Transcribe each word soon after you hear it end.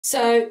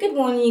So good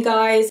morning you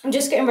guys. I'm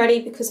just getting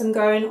ready because I'm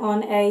going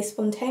on a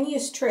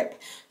spontaneous trip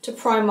to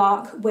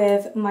Primark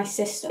with my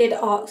sister. I did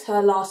ask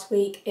her last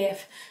week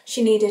if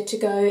she needed to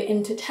go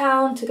into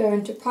town, to go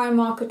into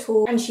Primark at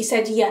all, and she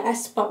said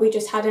yes, but we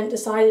just hadn't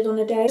decided on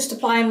a day. Just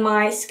applying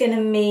my Skin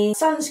and Me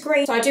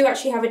sunscreen. So I do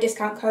actually have a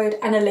discount code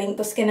and a link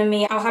for Skin and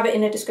Me. I'll have it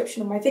in the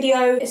description of my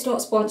video. It's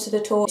not sponsored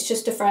at all, it's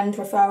just a friend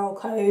referral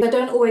code. I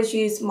don't always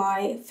use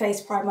my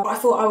face primer, but I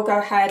thought I would go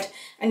ahead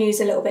and use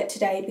a little bit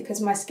today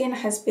because my skin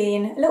has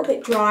been a little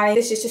bit dry.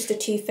 This is just a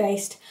Too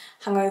Faced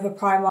hangover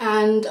primer,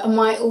 and I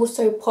might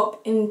also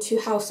pop into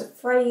House of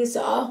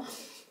Fraser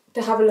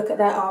to have a look at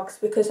their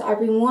Uggs because I've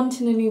been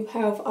wanting a new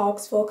pair of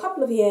Uggs for a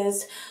couple of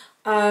years.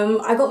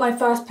 I got my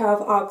first pair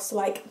of Uggs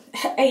like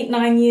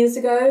 8-9 years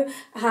ago.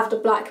 I have the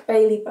black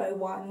Bailey bow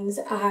ones,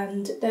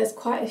 and there's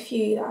quite a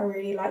few that I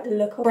really like the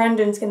look of.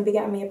 Brandon's going to be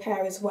getting me a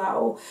pair as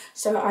well,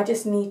 so I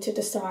just need to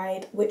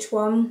decide which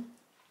one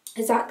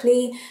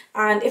exactly,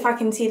 and if I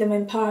can see them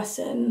in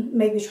person,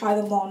 maybe try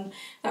them on,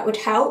 that would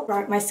help.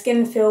 Right, my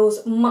skin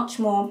feels much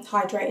more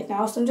hydrated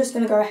now, so I'm just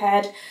going to go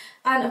ahead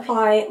and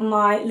apply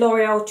my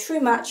L'Oreal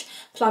True Match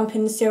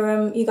Plumping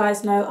Serum. You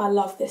guys know I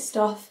love this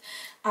stuff,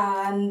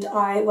 and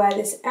I wear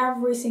this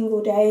every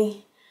single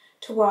day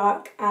to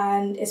work,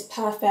 and it's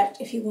perfect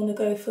if you want to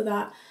go for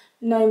that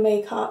no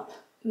makeup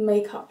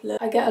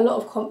look. I get a lot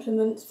of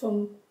compliments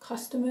from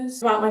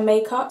customers about my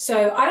makeup,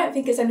 so I don't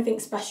think it's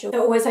anything special.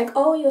 They're always like,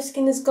 oh, your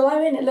skin is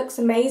glowing, it looks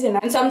amazing.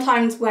 And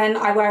sometimes when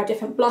I wear a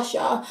different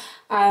blusher,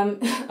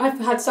 I've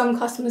had some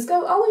customers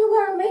go, oh, you're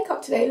wearing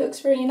makeup today, it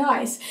looks really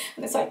nice.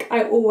 And it's like,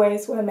 I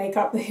always wear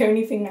makeup, the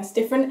only thing that's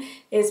different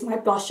is my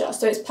blusher.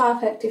 So it's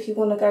perfect if you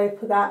want to go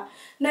for that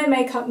no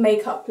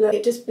makeup look.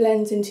 It just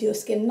blends into your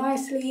skin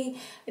nicely.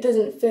 It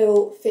doesn't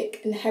feel thick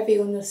and heavy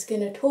on your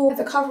skin at all.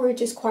 The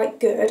coverage is quite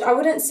good. I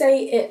wouldn't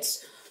say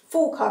it's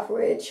full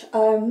coverage,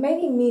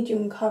 maybe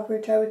medium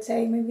coverage, I would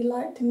say, maybe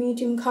light to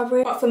medium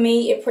coverage. But for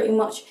me, it pretty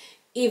much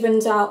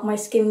evens out my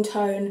skin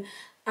tone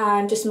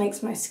and just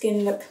makes my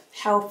skin look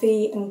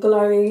healthy and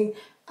glowing.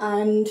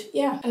 And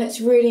yeah, and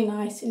it's really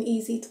nice and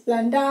easy to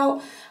blend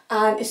out,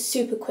 and it's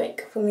super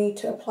quick for me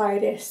to apply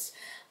this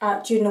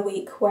during the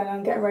week when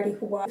I'm getting ready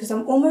for work, because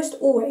I'm almost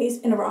always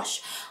in a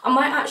rush. I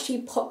might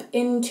actually pop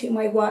into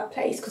my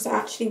workplace because I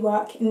actually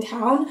work in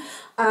town,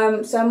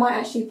 so I might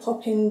actually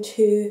pop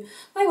into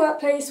my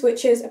workplace,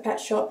 which is a pet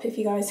shop if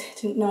you guys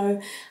didn't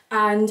know,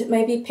 and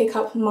maybe pick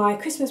up my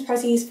Christmas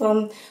presents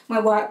from my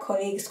work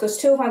colleagues, because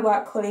 2 of my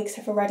work colleagues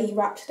have already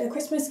wrapped their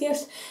Christmas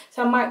gifts,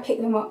 so I might pick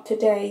them up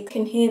today. I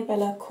can hear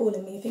Bella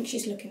calling me. I think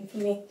she's looking for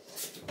me.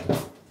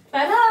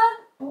 Bella!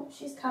 Oh,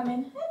 she's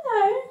coming.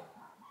 Hello.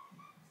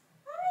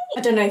 I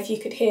don't know if you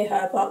could hear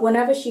her, but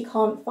whenever she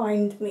can't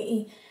find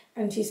me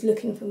and she's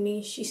looking for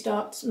me, she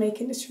starts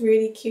making this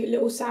really cute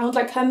little sound.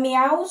 Like, her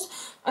meows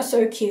are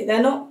so cute.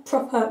 They're not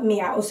proper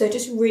meows, they're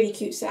just really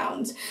cute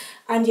sounds.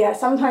 And yeah,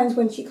 sometimes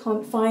when she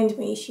can't find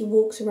me, she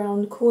walks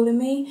around calling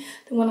me.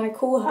 Then when I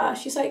call her,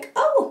 she's like,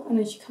 oh, and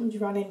then she comes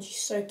running.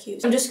 She's so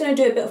cute. So I'm just going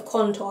to do a bit of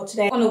contour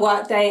today. On a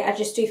work day, I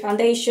just do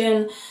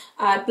foundation,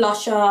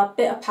 blusher,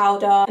 bit of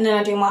powder, and then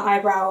I do my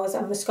eyebrows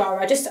and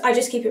mascara. I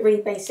just keep it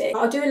really basic.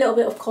 I'll do a little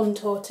bit of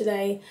contour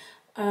today,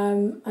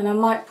 and I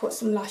might put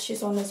some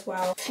lashes on as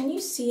well. Can you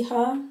see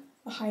her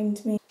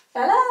behind me?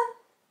 Bella?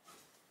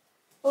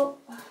 Oh.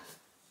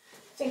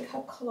 I think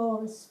her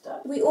claw is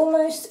stuck. We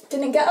almost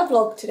didn't get a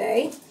vlog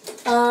today.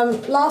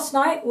 Last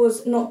night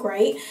was not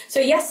great.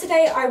 So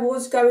yesterday I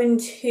was going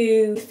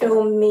to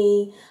film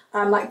me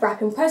like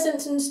wrapping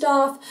presents and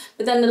stuff,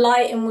 but then the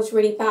lighting was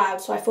really bad,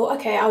 so I thought,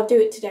 okay, I'll do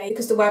it today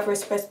because the weather is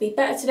supposed to be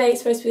better today.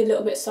 It's supposed to be a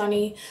little bit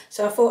sunny,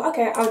 so I thought,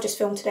 okay, I'll just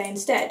film today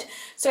instead.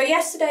 So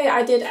yesterday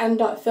I did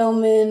end up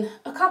filming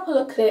a couple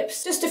of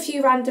clips, just a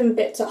few random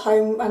bits at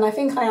home, and I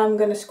think I am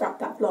going to scrap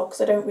that vlog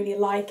because I don't really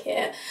like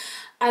it.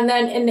 And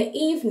then in the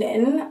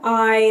evening,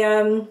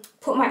 I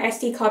put my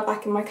SD card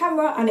back in my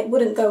camera and it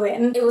wouldn't go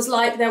in. It was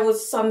like there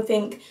was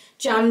something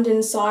jammed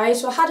inside.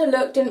 So I had a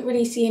look, didn't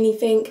really see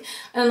anything.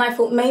 And then I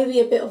thought maybe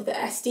a bit of the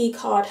SD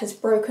card has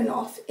broken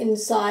off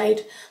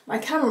inside my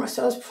camera.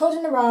 So I was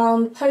prodding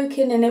around,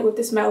 poking in it with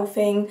this metal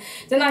thing.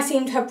 Then I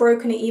seemed to have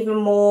broken it even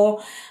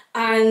more.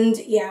 And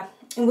yeah,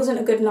 it wasn't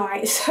a good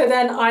night. So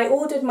then I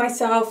ordered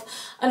myself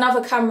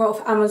another camera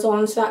off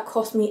Amazon, so that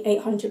cost me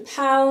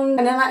 £800,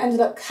 and then I ended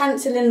up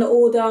cancelling the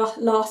order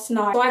last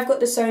night. So I've got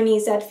the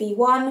Sony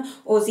ZV-1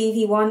 or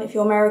ZV-1 if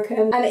you're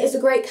American, and it is a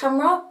great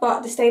camera,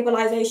 but the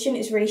stabilization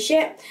is really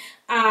shit,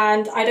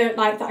 and I don't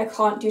like that I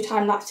can't do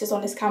time lapses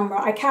on this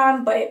camera. I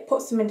can, but it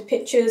puts them into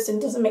pictures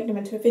and doesn't make them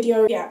into a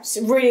video. Yeah, it's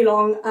really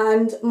long.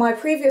 And my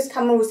previous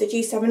camera was the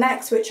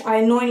G7X, which I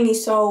annoyingly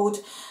sold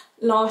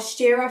last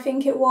year, I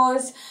think it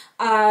was.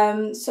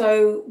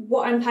 So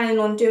what I'm planning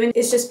on doing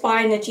is just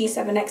buying the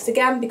G7X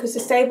again, because the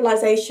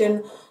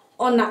stabilization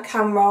on that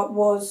camera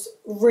was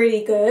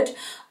really good,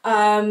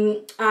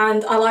 and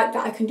I like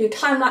that I can do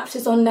time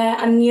lapses on there.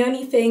 And the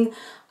only thing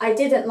I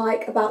didn't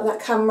like about that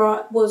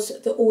camera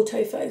was the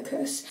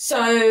autofocus.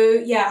 So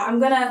yeah, I'm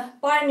gonna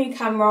buy a new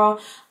camera.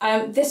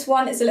 This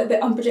one is a little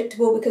bit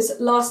unpredictable because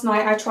last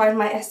night I tried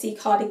my SD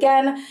card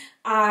again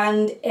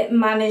and it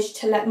managed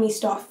to let me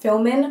start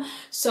filming.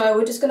 So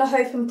we're just gonna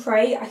hope and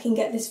pray I can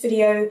get this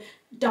video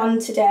done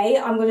today.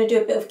 I'm going to do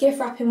a bit of gift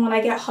wrapping when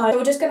I get home. So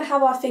we're just going to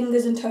have our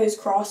fingers and toes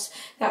crossed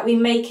that we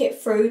make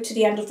it through to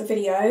the end of the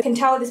video. You can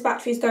tell this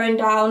battery is going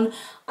down.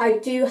 I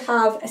do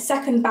have a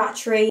second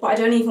battery, but I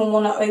don't even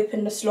want to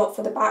open the slot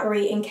for the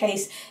battery in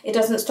case it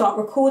doesn't start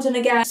recording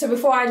again. So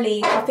before I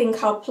leave, I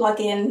think I'll plug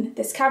in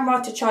this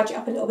camera to charge it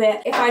up a little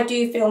bit. If I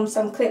do film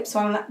some clips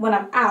when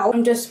I'm out,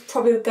 I'm just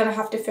probably going to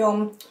have to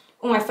film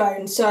on my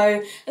phone.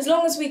 So as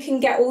long as we can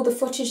get all the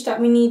footage that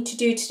we need to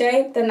do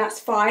today, then that's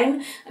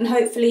fine, and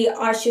hopefully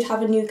I should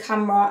have a new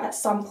camera at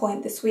some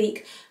point this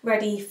week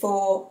ready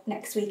for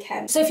next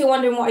weekend. So if you're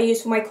wondering what I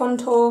used for my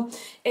contour,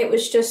 it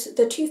was just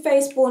the Too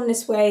Faced Born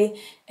This Way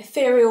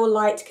Ethereal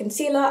Light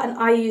Concealer, and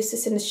I use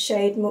this in the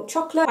shade Milk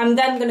Chocolate. I'm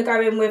then going to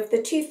go in with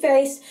the Too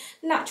Faced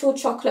Natural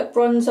Chocolate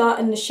Bronzer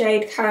in the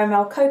shade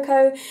Caramel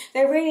Cocoa.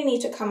 They really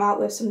need to come out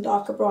with some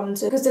darker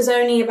bronzer because there's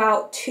only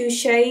about 2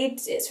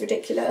 shades. It's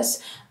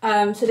ridiculous.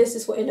 So this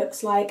is what it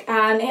looks like,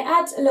 and it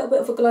adds a little bit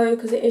of a glow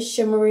because it is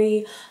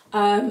shimmery,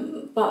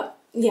 but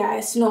yeah,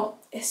 it's not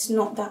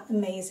that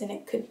amazing.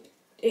 It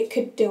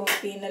could deal with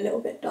being a little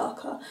bit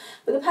darker,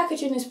 but the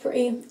packaging is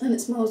pretty and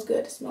it smells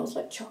good. It smells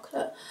like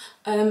chocolate.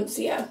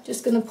 So yeah,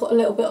 just gonna put a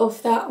little bit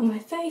of that on my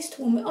face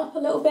to warm it up a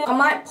little bit. I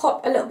might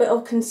pop a little bit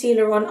of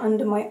concealer on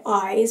under my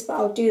eyes, but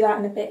I'll do that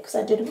in a bit because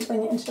I didn't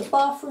bring it into the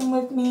bathroom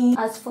with me.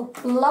 As for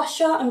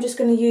blusher, I'm just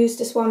gonna use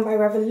this one by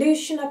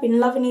Revolution. I've been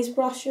loving these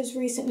blushes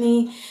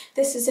recently.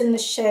 This is in the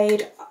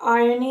shade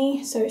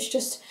Irony, so it's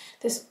just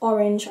this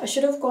orange. I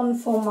should have gone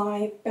for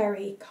my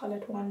berry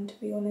coloured one, to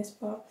be honest,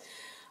 but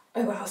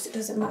oh well, it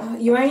doesn't matter.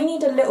 You only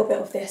need a little bit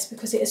of this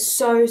because it is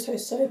so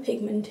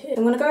pigmented.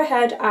 I'm going to go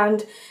ahead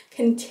and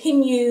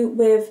continue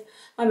with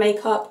my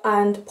makeup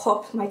and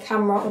pop my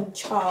camera on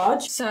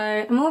charge. So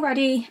I'm all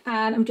ready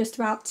and I'm just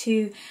about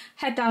to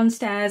head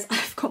downstairs.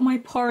 I've got my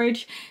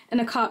porridge in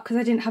a cup because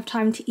I didn't have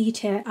time to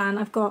eat it, and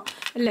I've got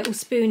a little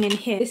spoon in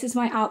here. This is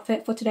my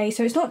outfit for today,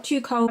 so it's not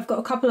too cold. I've got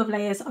a couple of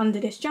layers under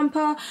this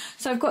jumper.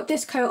 So I've got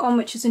this coat on,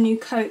 which is a new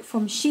coat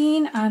from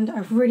Shein, and I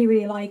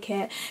really like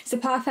it. It's a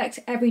perfect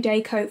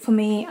everyday coat for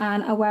me,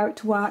 and I wear it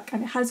to work,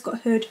 and it has got a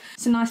hood.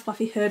 It's a nice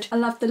fluffy hood. I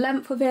love the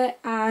length of it,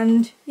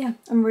 and yeah,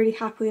 I'm really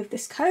happy with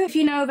this coat. If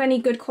you know of any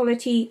good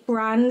quality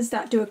brands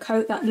that do a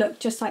coat that look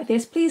just like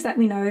this, please let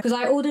me know, because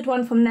I ordered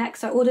one from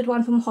Next, I ordered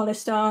one from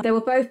Hollister. They were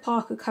both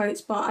Parker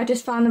coats, but I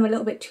just found them a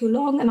little bit too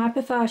long, and I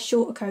prefer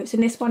shorter coats,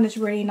 and this one is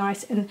really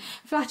nice and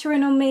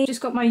flattering on me.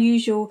 Just got my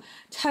usual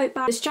tote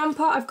bag. This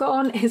jumper I've got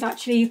on is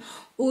actually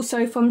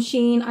also from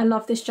Shein. I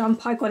love this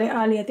jumper. I got it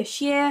earlier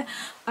this year.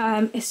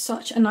 It's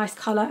such a nice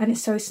colour and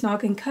it's so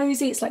snug and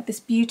cozy. It's like this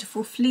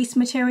beautiful fleece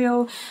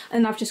material,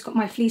 and I've just got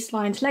my fleece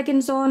lined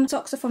leggings on.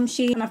 Socks are from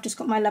Shein, and I've just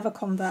got my leather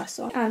Converse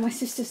on. And my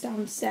sister's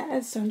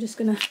downstairs, so I'm just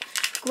gonna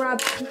grab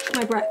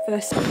my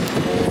breakfast.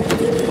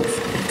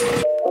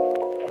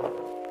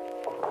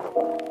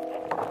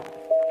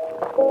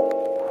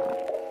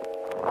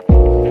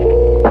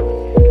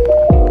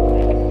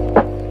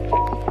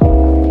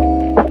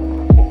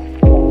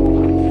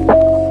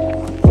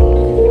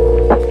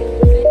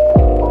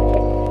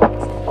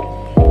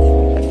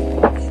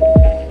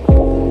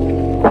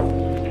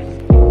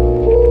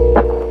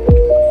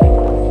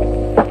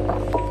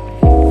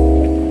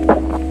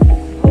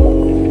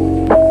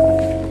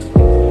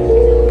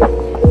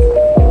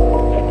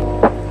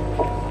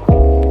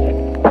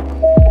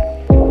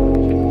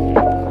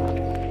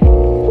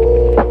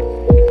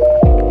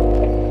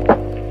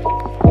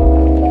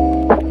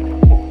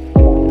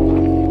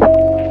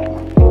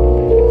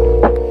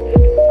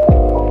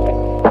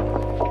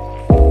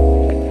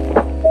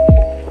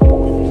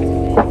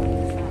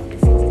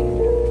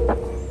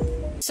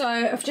 So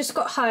I've just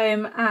got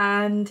home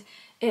and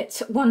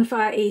it's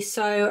 1:30,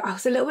 so I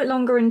was a little bit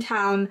longer in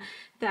town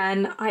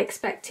than I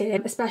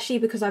expected, especially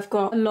because I've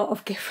got a lot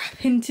of gift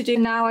wrapping to do.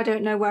 Now I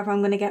don't know whether I'm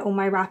going to get all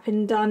my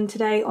wrapping done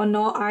today or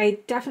not. I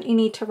definitely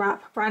need to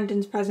wrap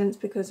Brandon's presents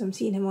because I'm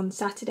seeing him on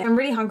Saturday. I'm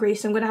really hungry,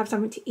 so I'm going to have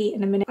something to eat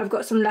in a minute. I've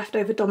got some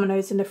leftover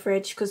Domino's in the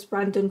fridge because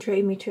Brandon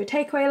treated me to a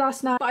takeaway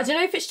last night. But I don't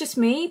know if it's just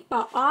me,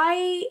 but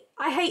I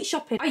hate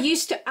shopping. I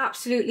used to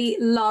absolutely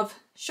love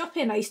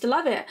shopping. I used to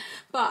love it,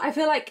 but I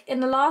feel like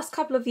in the last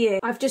couple of years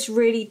I've just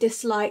really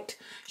disliked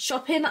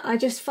shopping. I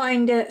just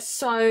find it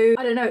so,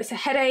 I don't know, it's a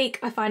headache.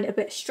 I find it a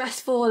bit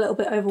stressful, a little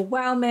bit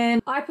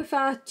overwhelming. I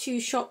prefer to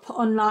shop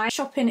online.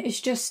 Shopping is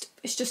just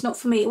it's just not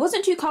for me. It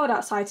wasn't too cold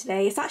outside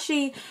today. It's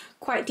actually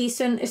quite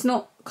decent. It's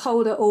not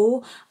cold at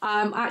all.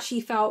 I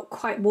actually felt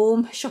quite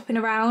warm shopping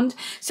around.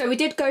 So we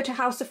did go to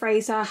House of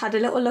Fraser, had a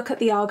little look at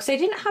the Uggs. They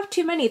didn't have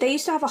too many. They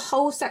used to have a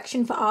whole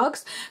section for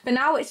Uggs, but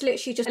now it's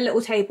literally just a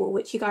little table,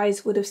 which you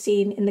guys would have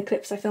seen in the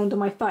clips I filmed on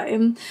my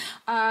phone.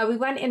 We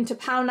went into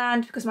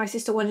Poundland because my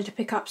sister wanted to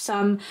pick up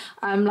some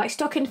like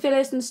stocking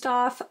fillers and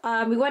stuff.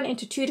 We went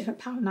into 2 different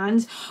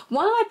Poundlands.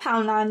 One of my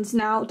Poundlands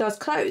now does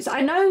clothes.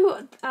 I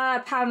know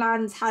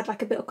Poundland's had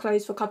like a bit of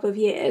clothes for a couple of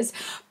years,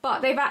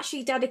 but they've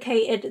actually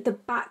dedicated the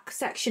back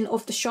section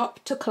of the shop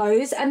to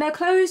clothes, and their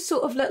clothes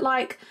sort of look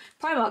like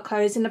Primark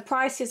clothes and the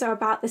prices are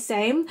about the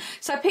same.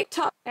 So I picked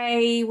up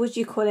a, what do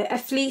you call it, a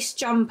fleece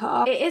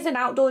jumper. It is an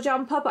outdoor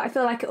jumper, but I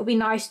feel like it would be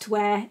nice to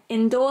wear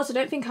indoors. I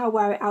don't think I'll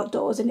wear it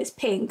outdoors, and it's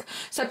pink.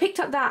 So I picked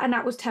up that, and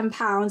that was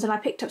 £10, and I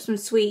picked up some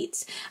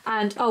sweets,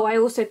 and oh, I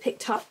also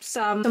picked up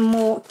some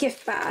more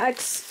gift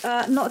bags.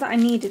 Not that I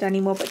needed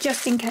anymore, but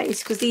just in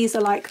case, because these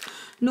are like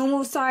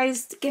normal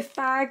sized gift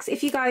bags.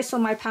 If you guys saw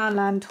my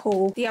Poundland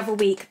haul the other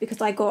week,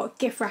 because I got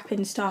gift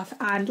wrapping stuff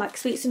and like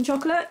sweets and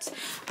chocolates,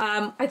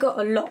 I got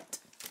a lot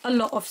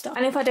of stuff,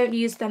 and if I don't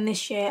use them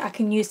this year, I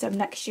can use them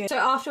next year. So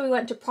after we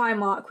went to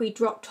Primark, we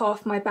dropped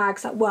off my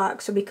bags at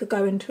work so we could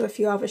go into a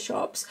few other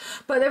shops,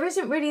 but there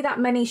isn't really that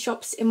many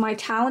shops in my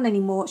town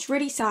anymore. It's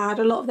really sad.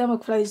 A lot of them are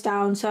closed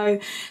down, so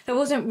there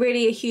wasn't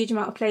really a huge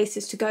amount of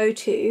places to go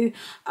to.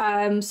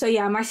 So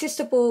yeah, my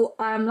sister bought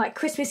like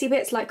Christmassy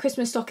bits, like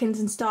Christmas stockings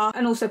and stuff,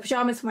 and also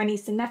pyjamas for my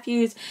niece and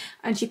nephews,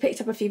 and she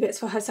picked up a few bits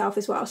for herself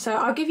as well. So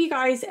I'll give you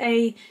guys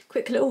a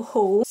quick little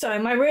haul. So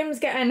my room's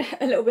getting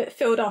a little bit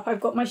filled up.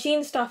 I've got my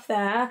Shein stuff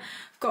there,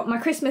 I've got my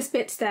Christmas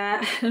bits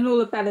there, and all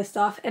the Bella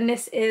stuff, and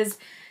this is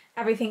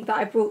everything that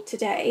I brought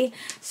today.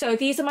 So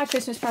these are my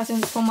Christmas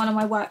presents from one of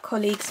my work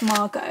colleagues,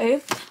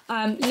 Margot.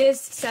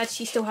 Liz said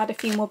she still had a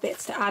few more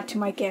bits to add to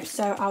my gift,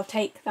 so I'll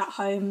take that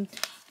home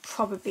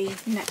probably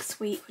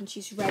next week when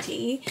she's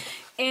ready.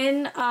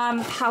 In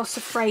House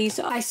of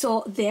Fraser, I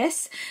saw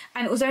this,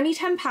 and it was only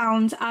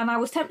 £10, and I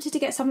was tempted to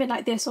get something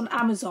like this on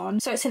Amazon.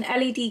 So it's an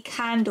LED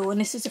candle,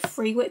 and this is a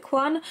 3-wick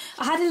one.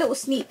 I had a little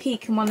sneak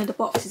peek in one of the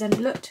boxes, and it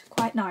looked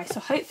quite nice, so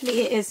hopefully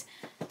it is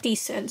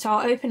decent. So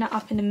I'll open it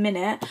up in a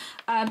minute,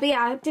 but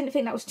yeah, I didn't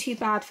think that was too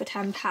bad for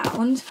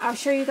 £10. I'll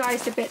show you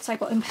guys the bits I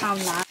got in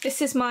Poundland.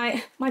 This is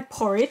my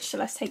porridge, so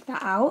let's take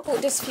that out. I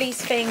thought this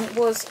fleece thing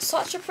was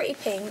such a pretty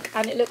pink,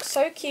 and it looks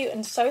so cute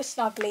and so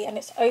snuggly, and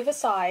it's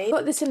oversized. I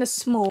got this in a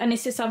small, and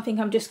this is something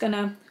I'm just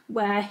gonna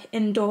wear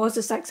indoors.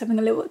 It's like something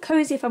a little bit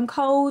cozy if I'm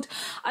cold.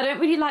 I don't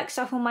really like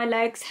stuff on my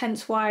legs,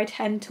 hence why I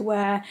tend to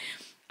wear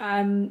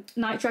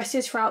night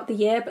dresses throughout the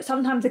year, but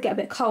sometimes I get a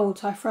bit cold,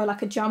 so I throw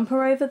like a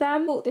jumper over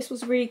them. I thought this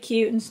was really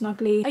cute and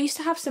snuggly. I used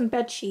to have some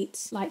bed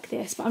sheets like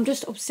this, but I'm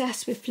just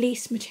obsessed with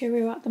fleece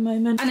material at the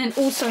moment. And then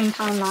also in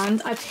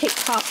Poundland, I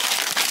picked up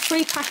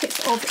 3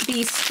 packets of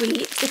these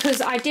sweets, because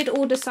I did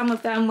order some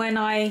of them when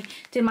I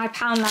did my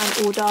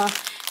Poundland order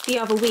the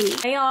other week.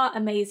 They are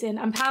amazing,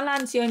 and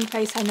Poundland's the only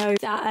place I know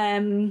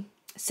that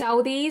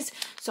sell these,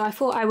 so I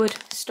thought I would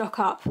stock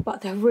up,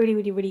 but they're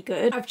really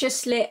good. I've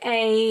just lit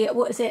a,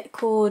 what is it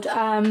called,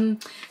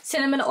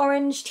 cinnamon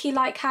orange tea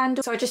light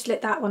candle, so I just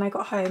lit that when I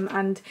got home,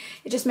 and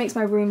it just makes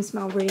my room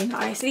smell really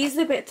nice. So these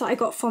are the bits that I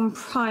got from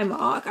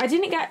Primark. I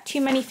didn't get too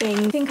many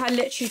things. I think I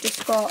literally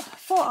just got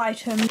 4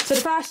 items. So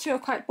the first 2 are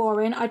quite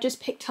boring. I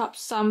just picked up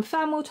some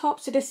thermal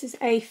tops. So this is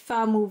a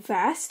thermal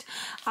vest,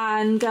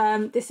 and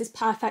this is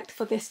perfect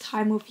for this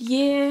time of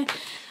year.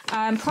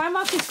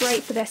 Primark is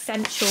great for their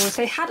essentials.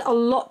 They had a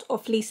lot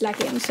of fleece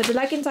leggings. So the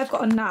leggings I've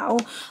got on now,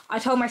 I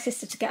told my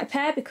sister to get a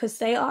pair because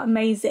they are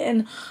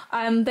amazing.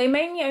 They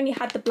mainly only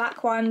had the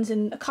black ones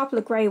and a couple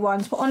of grey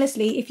ones, but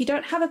honestly, if you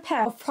don't have a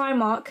pair of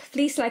Primark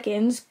fleece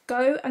leggings,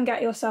 go and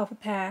get yourself a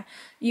pair.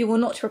 You will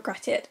not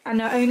regret it, and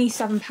they're only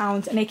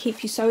 £7, and they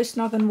keep you so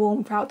snug and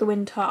warm throughout the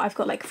winter. I've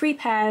got like 3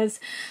 pairs,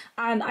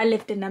 and I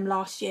lived in them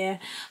last year.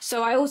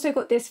 So I also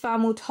got this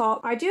thermal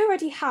top. I do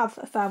already have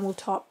a thermal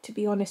top, to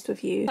be honest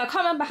with you. I can't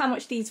remember how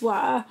much these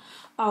were.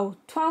 Oh,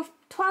 £12.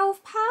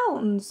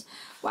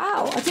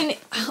 Wow,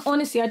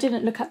 honestly, I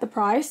didn't look at the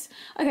price.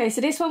 Okay,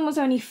 so this one was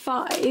only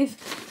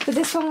 £5, but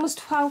this one was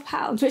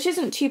 £12, which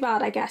isn't too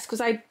bad, I guess,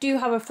 because I do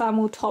have a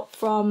thermal top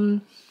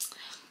from,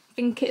 I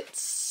think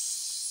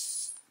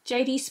it's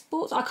JD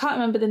Sports. I can't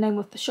remember the name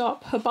of the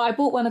shop, but I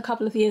bought one a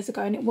couple of years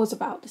ago and it was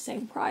about the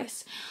same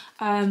price.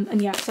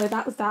 And yeah, so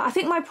that was that. I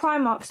think my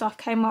Primark stuff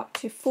came up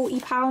to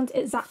 £40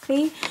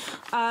 exactly.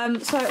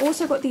 So I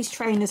also got these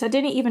trainers. I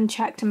didn't even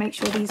check to make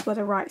sure these were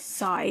the right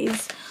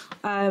size,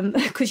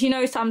 because you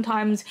know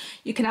sometimes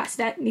you can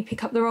accidentally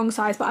pick up the wrong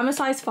size, but I'm a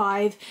size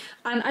 5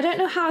 and I don't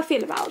know how I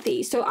feel about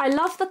these. So I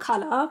love the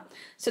colour,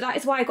 so that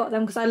is why I got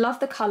them, because I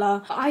love the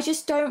colour. I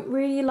just don't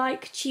really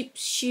like cheap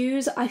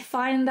shoes. I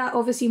find that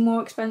obviously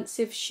more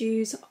expensive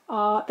shoes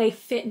they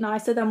fit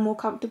nicer, they're more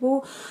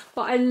comfortable,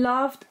 but I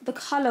loved the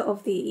colour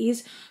of these.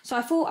 these, so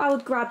I thought I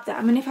would grab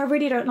them, and if I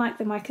really don't like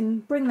them I can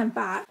bring them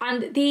back.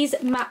 And these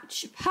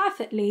match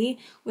perfectly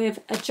with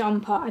a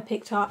jumper I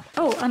picked up.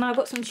 Oh, and I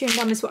got some chewing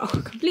gum as well. I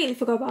completely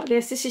forgot about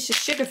this. This is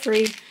just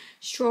sugar-free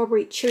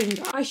strawberry chewing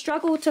gum. I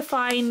struggled to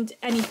find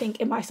anything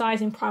in my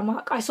size in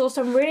Primark. I saw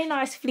some really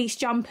nice fleece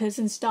jumpers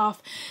and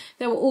stuff.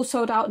 They were all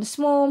sold out in a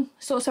small.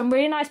 Saw some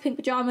really nice pink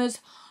pajamas,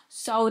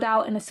 sold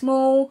out in a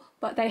small,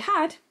 but they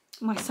had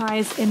my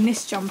size in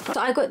this jumper.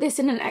 So I got this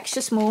in an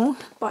extra small,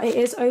 but it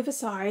is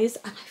oversized,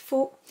 and I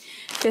thought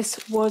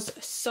this was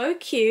so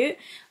cute.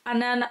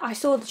 And then I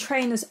saw the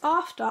trainers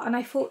after, and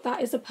I thought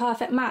that is a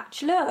perfect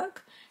match.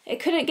 Look, it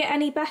couldn't get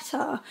any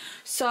better.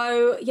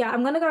 So yeah,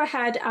 I'm gonna go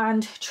ahead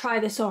and try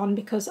this on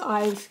because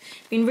I've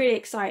been really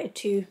excited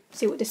to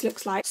see what this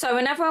looks like. So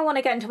whenever I want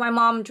to get into my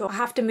mom drawer, I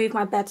have to move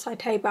my bedside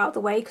table out of the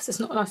way because there's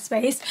not enough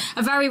space.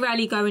 I very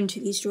rarely go into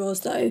these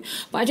drawers though,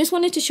 but I just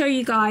wanted to show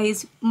you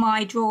guys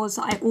my drawers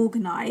that I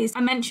organised.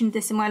 I mentioned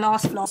this in my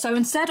last vlog. So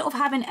instead of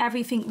having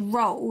everything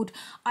rolled,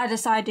 I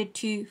decided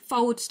to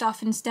fold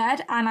stuff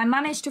instead, and I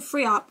managed to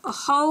free up a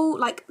whole,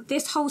 like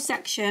this whole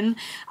section,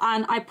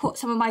 and I put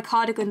some of my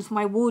cardigans for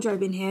my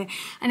wardrobe in here,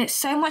 and it's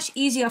so much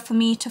easier for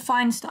me to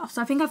find stuff.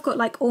 So I think I've got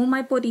like all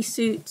my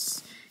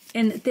bodysuits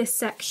in this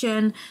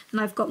section,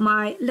 and I've got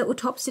my little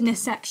tops in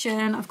this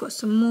section. I've got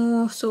some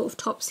more sort of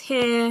tops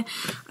here,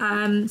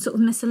 sort of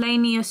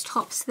miscellaneous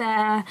tops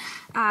there,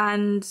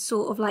 and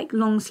sort of like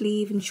long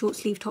sleeve and short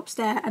sleeve tops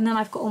there. And then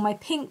I've got all my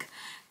pink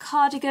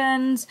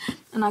cardigans,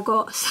 and I've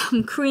got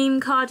some cream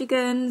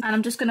cardigans, and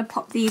I'm just going to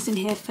pop these in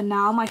here for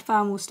now, my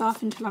thermal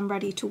stuff, until I'm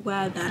ready to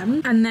wear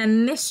them. And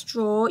then this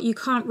drawer you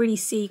can't really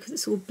see because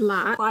it's all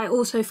black, but I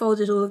also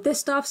folded all of this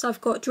stuff. So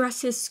I've got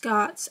dresses,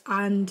 skirts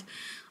and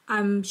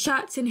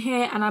shirts in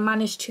here, and I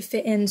managed to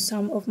fit in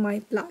some of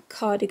my black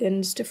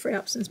cardigans to free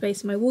up some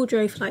space in my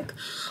wardrobe for like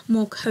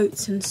more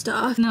coats and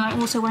stuff. And then I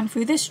also went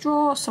through this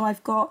drawer, so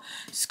I've got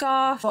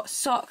scarf, got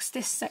socks,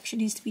 this section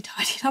needs to be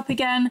tidied up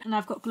again, and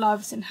I've got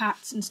gloves and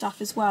hats and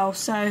stuff as well,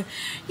 so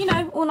you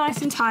know, all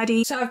nice and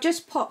tidy. So I've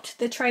just popped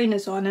the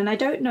trainers on, and I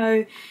don't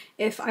know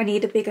if I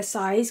need a bigger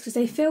size because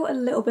they feel a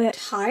little bit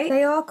tight.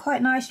 They are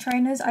quite nice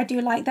trainers, I do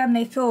like them.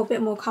 They feel a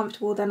bit more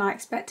comfortable than I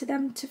expected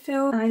them to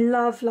feel, and I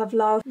love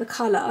the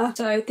colour.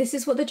 So this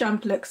is what the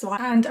jumper looks like,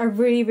 and I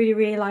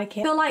really like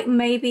it. I feel like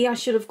maybe I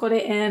should have got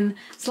it in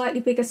slightly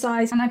bigger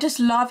size, and I just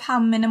love how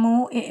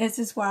minimal it is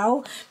as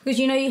well, because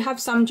you know you have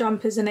some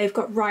jumpers and they've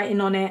got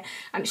writing on it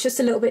and it's just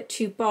a little bit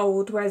too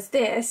bold, whereas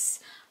this,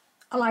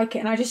 I like it.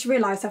 And I just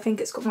realised I think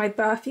it's got my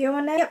birth year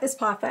on there. Yep, it's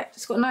perfect.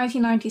 It's got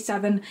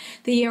 1997,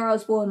 the year I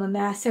was born, on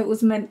there, so it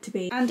was meant to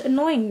be. And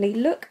annoyingly,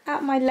 look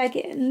at my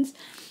leggings.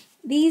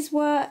 These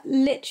were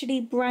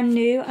literally brand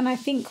new, and I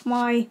think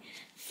my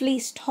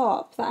fleece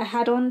top that I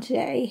had on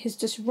today has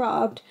just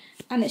rubbed,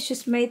 and it's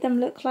just made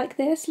them look like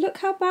this. Look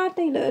how bad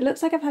they look. It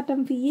looks like I've had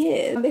them for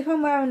years. If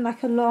I'm wearing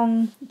like a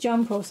long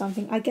jumper or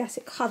something, I guess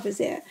it covers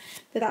it,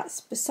 but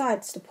that's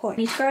besides the point.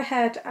 I need to go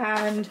ahead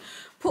and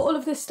put all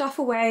of this stuff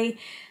away.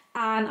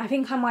 And I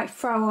think I might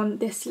throw on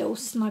this little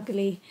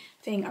snuggly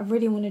thing. I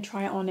really want to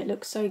try it on. It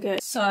looks so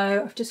good. So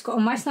I've just got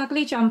on my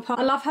snuggly jumper.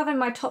 I love having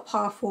my top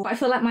half warm, but I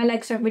feel like my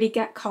legs don't really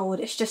get cold.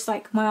 It's just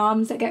like my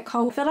arms that get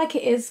cold. I feel like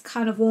it is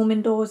kind of warm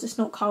indoors. It's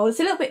not cold. It's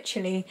a little bit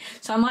chilly,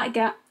 so I might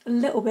get a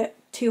little bit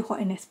too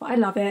hot in this, but I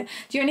love it.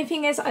 The only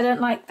thing is I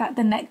don't like that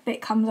the neck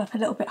bit comes up a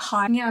little bit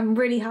high. Yeah, I'm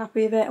really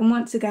happy with it. And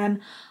once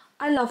again,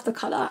 I love the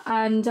colour.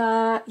 And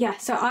yeah,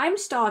 so I'm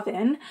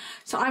starving,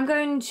 so I'm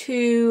going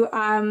to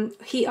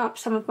heat up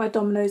some of my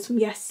Dominoes from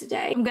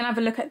yesterday. I'm going to have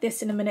a look at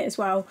this in a minute as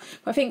well,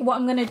 but I think what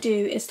I'm going to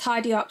do is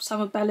tidy up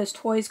some of Bella's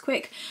toys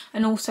quick,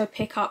 and also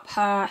pick up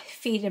her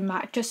feeding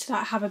mat, just so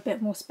that I have a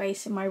bit more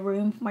space in my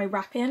room for my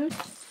wrapping.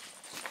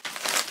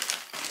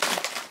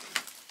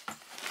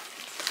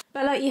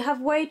 Bella, you have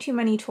way too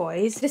many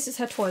toys. This is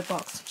her toy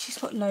box. She's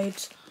got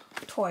loads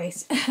of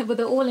toys, but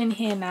they're all in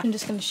here now. I'm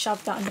just going to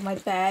shove that under my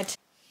bed.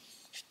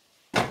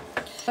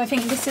 I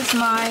think this is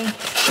my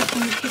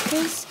chicken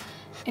pickers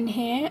in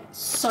here.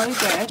 So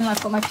good. And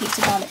I've got my pizza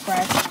garlic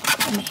bread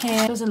in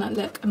here. Doesn't that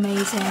look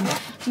amazing?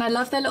 And I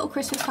love their little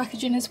Christmas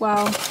packaging as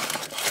well.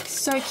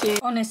 So cute.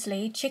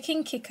 Honestly,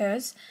 chicken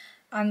kickers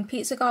and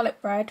pizza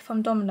garlic bread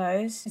from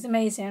Domino's is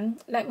amazing.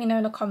 Let me know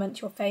in the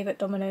comments your favourite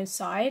Domino's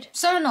side.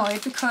 So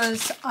annoyed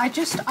because I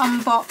just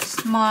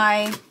unboxed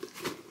my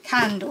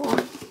candle.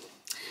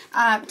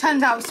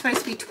 Turns out it was supposed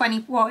to be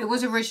 20, well, it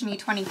was originally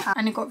 £20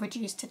 and it got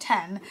reduced to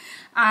 10.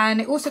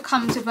 And it also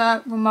comes with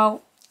a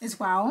remote as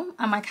well.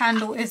 And my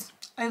candle is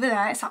over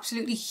there. It's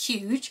absolutely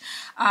huge.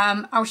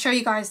 I'll show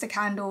you guys the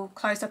candle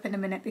close up in a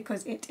minute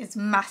because it is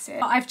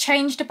massive. But I've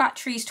changed the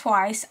batteries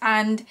twice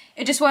and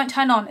it just won't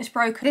turn on. It's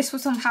broken. This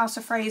was from House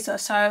of Fraser,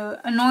 so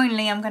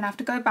annoyingly I'm going to have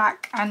to go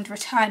back and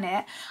return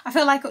it. I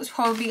feel like it was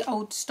probably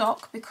old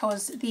stock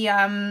because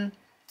the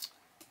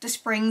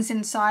springs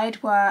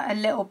inside were a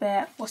little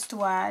bit, what's the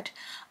word?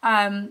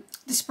 The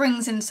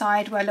springs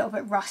inside were a little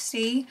bit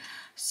rusty.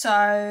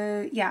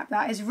 So yeah,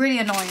 that is really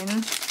annoying.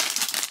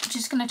 I'm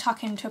just going to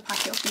tuck into a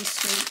packet of these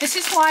sweets. This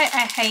is why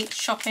I hate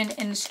shopping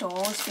in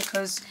stores,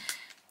 because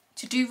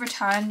to do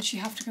returns, you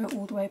have to go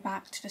all the way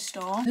back to the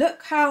store.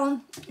 Look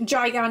how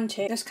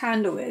gigantic this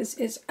candle is.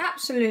 It's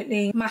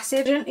absolutely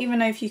massive. I don't even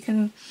know if you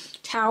can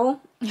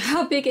tell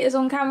how big it is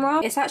on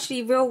camera. It's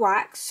actually real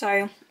wax, so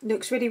it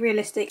looks really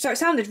realistic. So it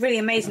sounded really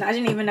amazing. I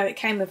didn't even know it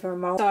came with a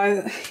remote.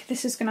 So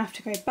this is gonna have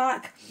to go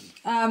back.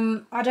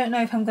 I don't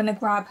know if I'm gonna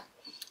grab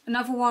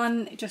another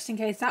one just in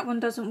case that one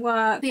doesn't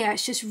work. But yeah,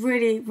 it's just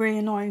really, really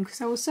annoying because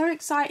I was so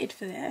excited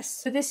for this.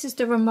 So this is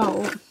the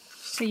remote.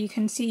 So you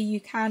can see you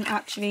can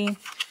actually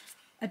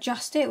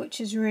adjust it, which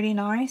is really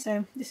nice.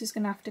 So this is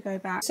gonna have to go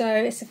back. So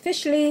it's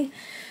officially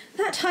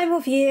that time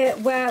of year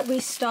where we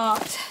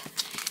start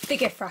the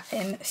gift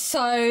wrapping.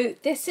 So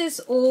this is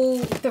all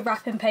the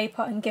wrapping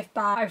paper and gift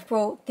bag I've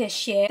brought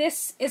this year.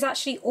 This is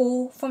actually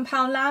all from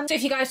Poundland. So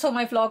if you guys saw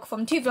my vlog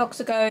from 2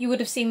 vlogs ago, you would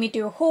have seen me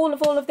do a haul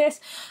of all of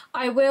this.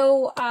 I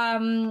will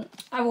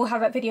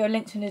have that video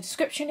linked in the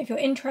description if you're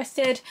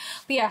interested.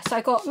 But yeah, so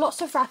I got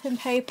lots of wrapping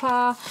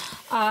paper.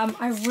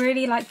 I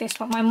really like this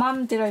one. My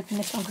mum did open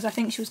this one because I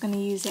think she was going to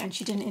use it and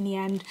she didn't in the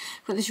end.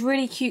 Got this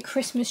really cute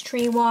Christmas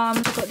tree one.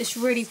 I've got this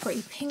really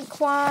pretty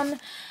pink one.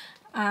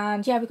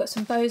 And yeah, we've got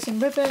some bows and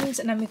ribbons,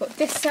 and then we've got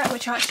this set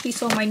which I actually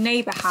saw my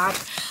neighbour had.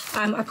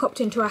 I popped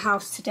into her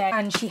house today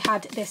and she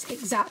had this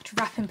exact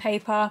wrapping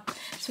paper.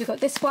 So we've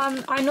got this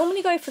one. I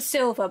normally go for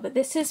silver, but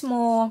this is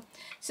more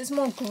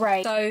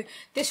grey. So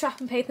this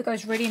wrapping paper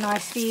goes really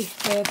nicely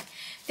with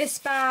this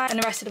bag, and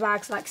the rest of the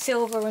bags like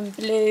silver and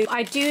blue.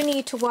 I do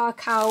need to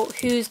work out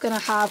who's gonna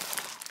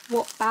have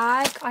what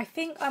bag. I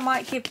think I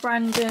might give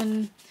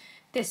Brandon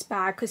this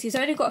bag because he's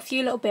only got a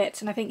few little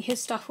bits, and I think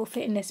his stuff will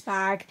fit in this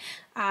bag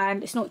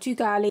and it's not too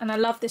girly, and I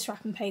love this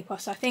wrapping paper,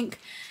 so I think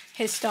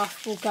his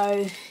stuff will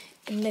go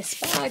in this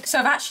bag. So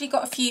I've actually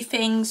got a few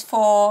things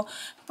for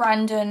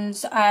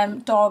Brandon's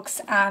dogs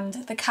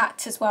and the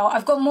cats as well.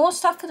 I've got more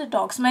stuff for the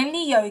dogs,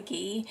 mainly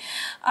Yogi,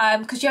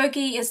 because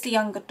Yogi is the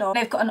younger dog.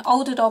 They've got an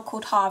older dog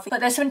called Harvey, but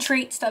there's some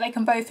treats that they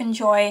can both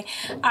enjoy,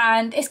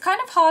 and it's kind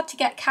of hard to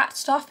get cat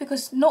stuff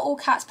because not all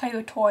cats play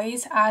with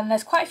toys, and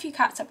there's quite a few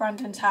cats at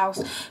Brandon's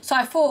house, so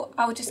I thought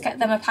I would just get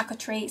them a pack of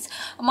treats.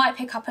 I might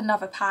pick up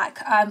another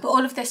pack, but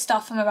all of this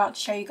stuff I'm about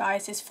to show you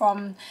guys is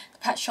from the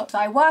pet shop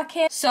that I work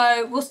in.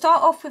 So we'll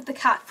start off with the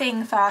cat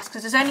thing first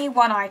because there's only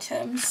one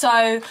item.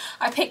 So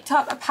I picked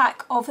up a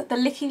pack of the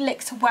Licky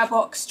Licks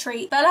Webox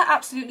treat. Bella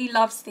absolutely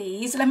loves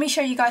these. Let me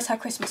show you guys her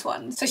Christmas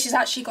ones. So she's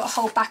actually got a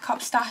whole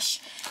backup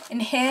stash in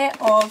here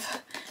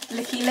of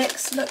Licky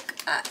Licks. Look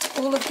at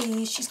all of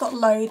these. She's got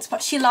loads,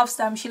 but she loves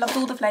them. She loves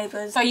all the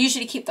flavours. So I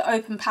usually keep the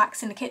open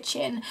packs in the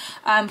kitchen,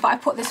 but I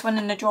put this one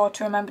in the drawer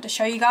to remember to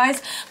show you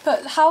guys.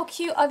 But how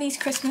cute are these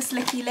Christmas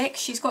Licky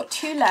Licks? She's got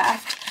 2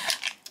 left.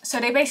 So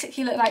they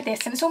basically look like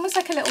this, and it's almost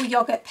like a little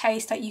yogurt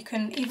paste that you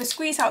can either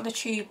squeeze out the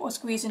tube or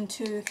squeeze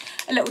into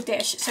a little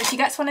dish. So she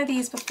gets one of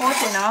these before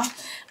dinner,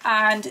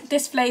 and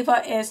this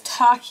flavour is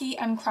turkey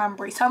and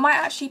cranberry. So I might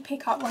actually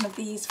pick up one of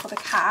these for the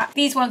cat.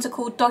 These ones are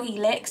called Doggy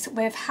Licks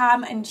with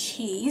ham and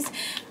cheese,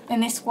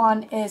 and this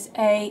one is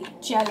a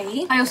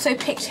jelly. I also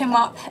picked him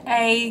up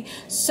a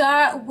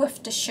Sir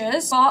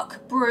Worcestershire's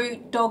Bark Brew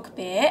Dog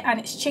Beer, and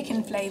it's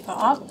chicken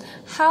flavour.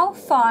 How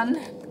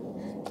fun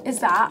is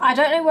that? I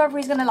don't know whether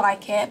he's gonna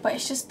like it, but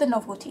it's just the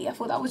novelty. I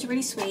thought that was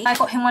really sweet. I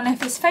got him one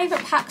of his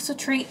favourite packs of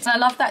treats, and I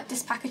love that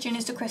this packaging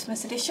is the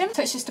Christmas edition.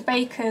 So it's just a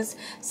Baker's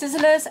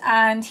Sizzlers,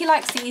 and he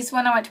likes these.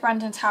 When I went to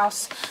Brandon's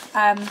house,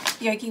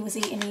 Yogi was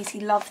eating these,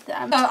 he loved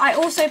them. So I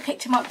also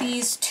picked him up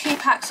these 2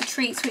 packs of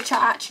treats which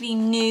are actually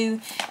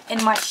new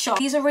in my shop.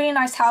 These are really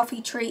nice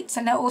healthy treats,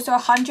 and they're also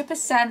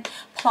 100%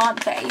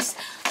 plant-based.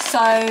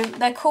 So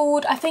they're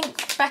called, I think,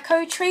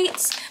 Becco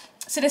treats.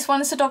 So this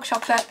one is a dog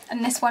chocolate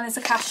and this one is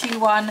a cashew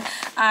one,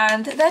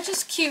 and they're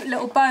just cute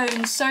little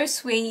bones, so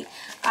sweet,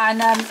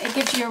 and it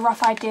gives you a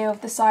rough idea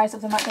of the size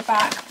of them at the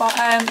back. But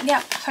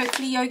yeah,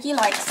 hopefully Yogi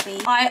likes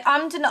these. I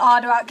ummed and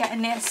ahed about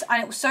getting this,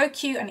 and it was so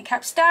cute and it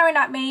kept staring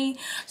at me,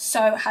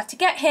 so I had to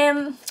get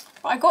him.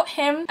 But I got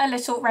him a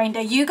little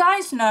reindeer. You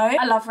guys know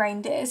I love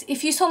reindeers.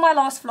 If you saw my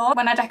last vlog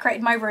when I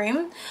decorated my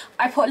room,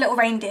 I put little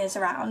reindeers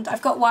around.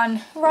 I've got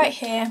one right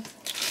here.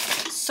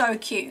 So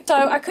cute. So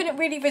I couldn't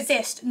really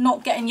resist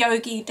not getting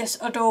Yogi this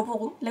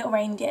adorable little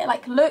reindeer.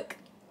 Like, look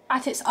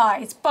at its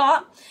eyes,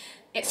 but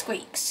it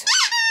squeaks.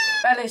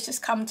 Bella's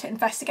just come to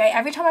investigate.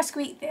 Every time I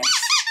squeak this,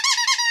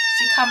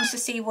 she comes to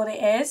see what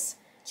it is.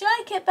 Do you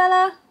like it,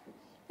 Bella?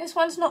 This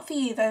one's not for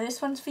you though,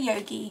 this one's for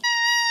Yogi.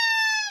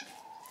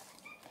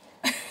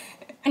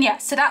 And yeah,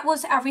 so that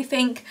was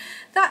everything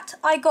that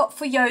I got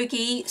for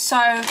Yogi. So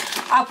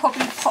I'll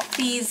probably pop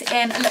these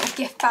in a little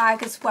gift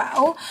bag as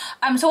well.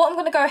 So what I'm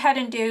going to go ahead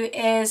and do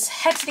is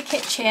head to the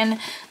kitchen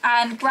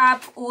and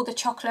grab all the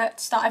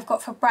chocolates that I've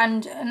got for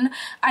Brandon,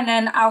 and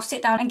then I'll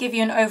sit down and give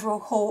you an overall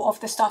haul of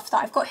the stuff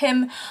that I've got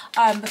him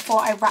before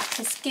I wrap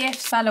his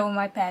gifts. Bella on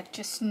my bed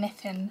just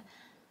sniffing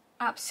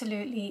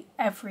absolutely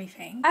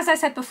everything. As I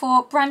said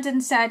before,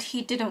 Brandon said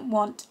he didn't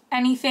want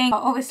anything,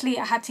 but obviously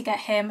I had to get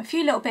him a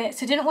few little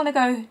bits. I didn't want to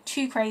go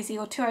too crazy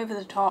or too over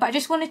the top, but I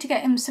just wanted to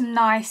get him some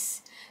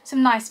nice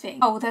some nice things.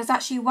 Oh, there's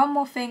actually one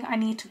more thing I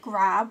need to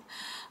grab.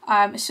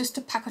 It's just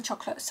a pack of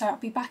chocolates, so I'll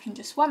be back in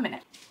just 1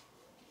 minute.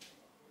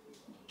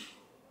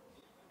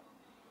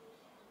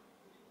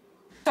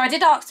 So I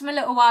did ask him a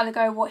little while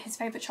ago what his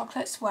favourite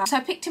chocolates were. So I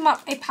picked him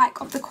up a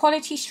pack of the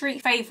Quality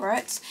Street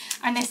favourites,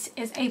 and this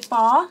is a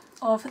bar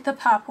of the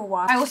purple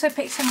one. I also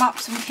picked him up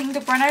some Kinder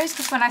Buenos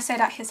because when I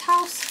stayed at his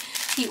house,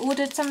 he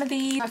ordered some of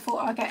these. I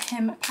thought I'd get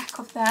him a pack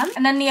of them.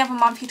 And then the other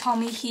month he told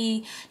me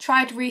he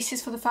tried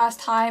Reese's for the first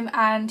time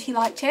and he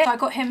liked it. So I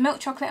got him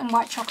milk chocolate and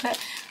white chocolate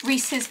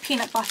Reese's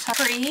peanut butter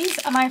freeze,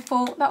 and I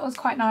thought that was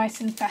quite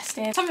nice and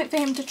festive. Something for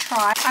him to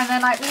try. And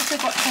then I also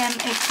got him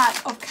a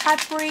pack of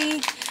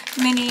Cadbury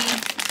mini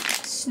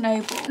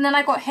Snowball. And then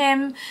I got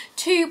him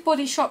 2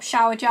 Body Shop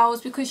shower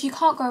gels because you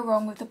can't go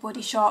wrong with the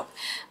Body Shop,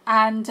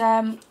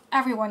 and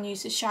everyone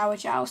uses shower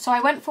gel. So I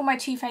went for my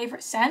 2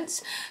 favourite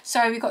scents.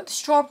 So we got the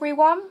strawberry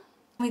one,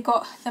 we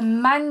got the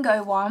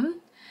mango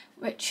one,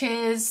 which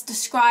is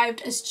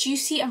described as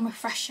juicy and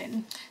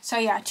refreshing. So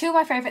yeah, 2 of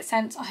my favourite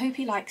scents. I hope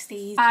he likes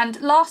these.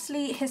 And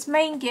lastly, his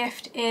main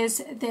gift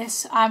is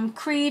this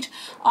Creed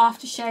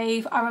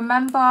aftershave. I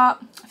remember, I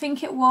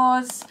think it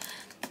was,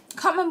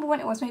 I can't remember when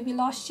it was, maybe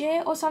last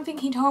year or something,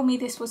 he told me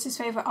this was his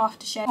favourite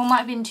aftershave, or might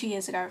have been 2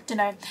 years ago, don't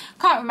know,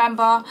 can't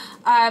remember.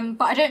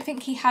 But I don't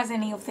think he has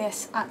any of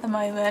this at the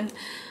moment,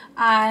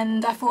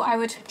 and I thought I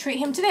would treat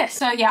him to this.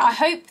 So yeah, I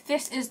hope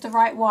this is the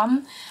right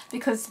one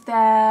because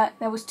there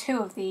was 2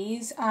 of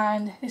these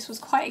and this was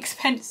quite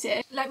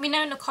expensive. Let me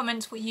know in the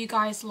comments what you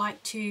guys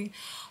like to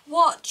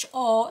watch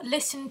or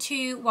listen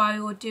to while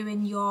you're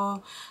doing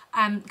your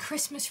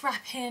Christmas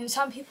wrapping.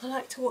 Some people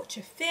like to watch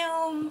a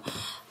film.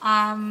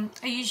 I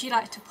usually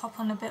like to pop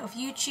on a bit of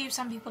YouTube.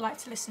 Some people like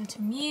to listen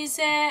to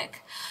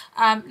music.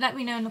 Let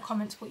me know in the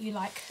comments what you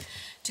like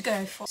to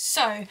go for.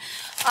 So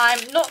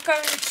I'm not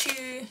going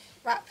to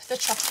wrap the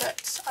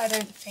chocolates, I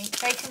don't think.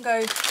 They can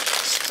go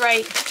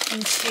straight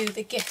into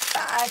the gift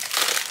bag.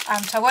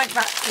 So I won't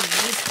wrap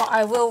these, but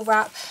I will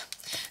wrap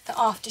the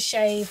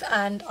aftershave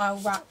and I'll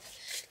wrap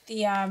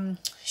the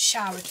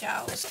shower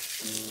gels.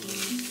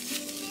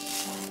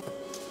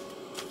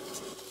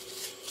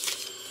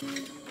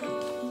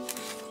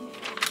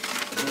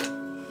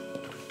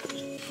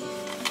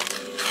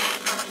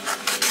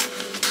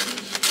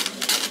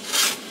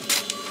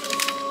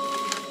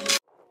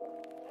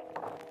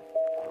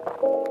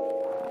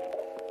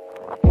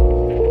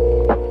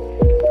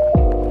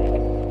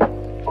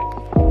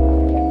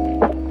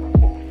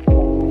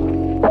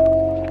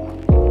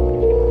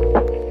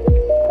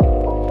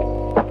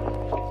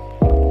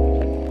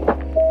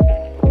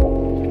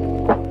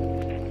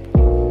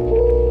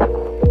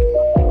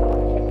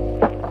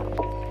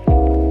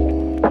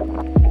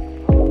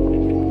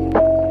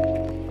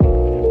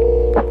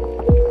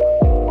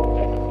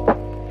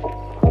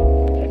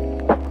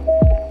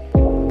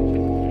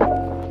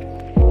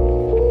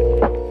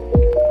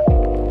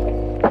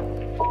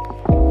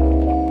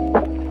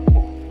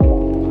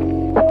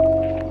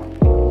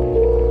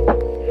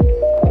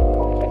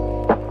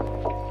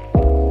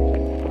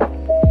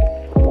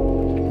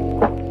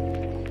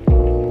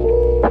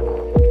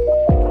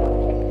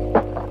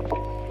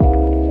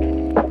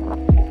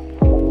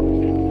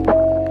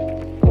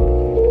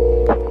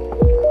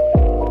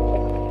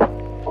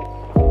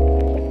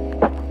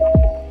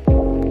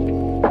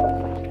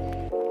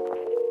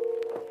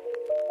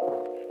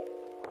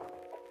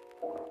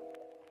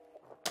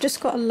 Just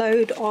got a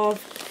load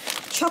of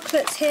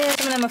chocolates here.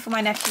 Some of them are for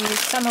my nephews,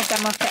 some of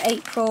them are for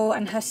April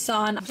and her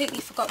son. I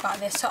completely forgot about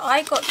this. So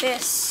I got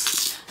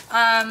this,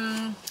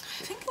 I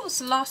think it was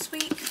last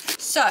week.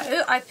 So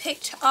I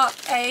picked up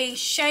a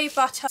shea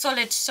butter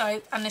solid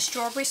soap and a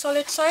strawberry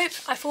solid soap.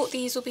 I thought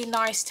these would be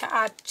nice to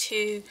add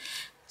to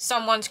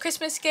someone's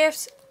Christmas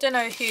gifts. Don't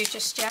know who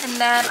just yet. And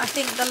then I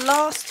think the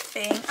last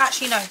thing,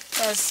 actually no,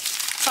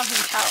 there's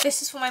something else.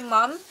 This is for my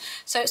mum.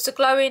 So it's the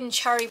Glowing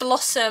Cherry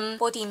Blossom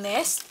Body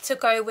Mist to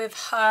go with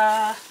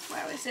her,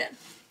 where is it?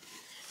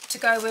 To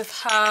go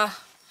with her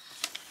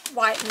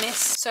white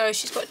mist. So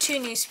she's got 2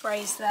 new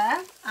sprays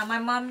there. And my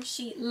mum,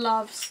 she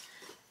loves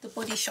the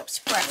Body Shop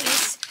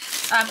sprays.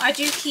 I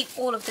do keep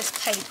all of this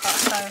paper,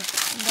 so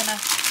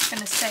I'm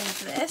gonna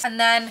save this. And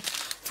then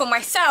for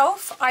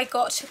myself, I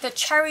got the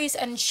Cherries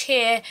and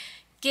Cheer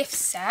gift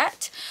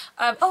set.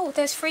 Oh,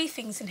 there's 3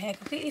 things in here,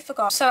 completely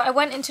forgot. So I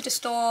went into the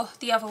store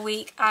the other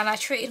week and I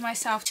treated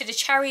myself to the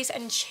Cherries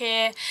and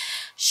Cheer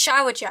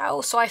shower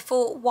gel. So I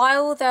thought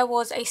while there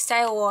was a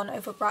sale on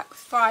over Black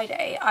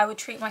Friday, I would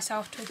treat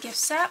myself to a gift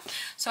set.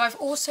 So I've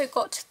also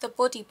got the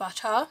body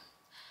butter,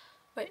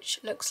 which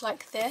looks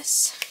like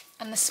this,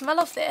 and the smell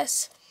of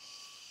this,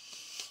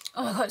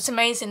 oh my god, it's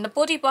amazing. The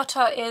body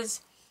butter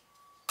is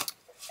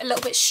a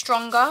little bit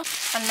stronger,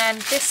 and then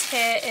this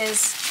here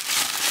is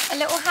a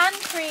little hand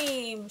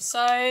cream.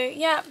 So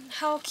yeah,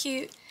 how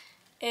cute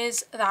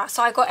is that?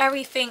 So I got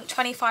everything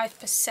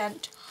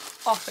 25%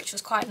 off, which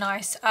was quite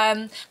nice.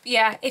 But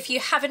yeah, if you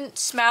haven't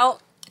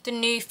smelled the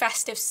new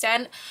festive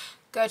scent,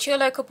 go to your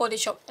local Body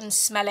Shop and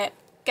smell it.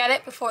 Get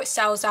it before it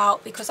sells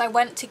out, because I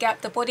went to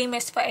get the body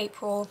mist for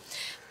April,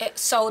 it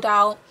sold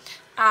out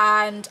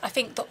and I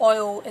think the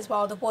oil as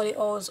well, the body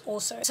oil is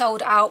also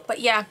sold out. But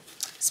yeah,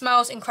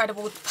 smells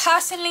incredible.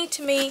 Personally,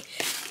 to me,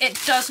 it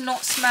does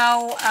not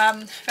smell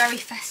very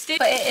festive,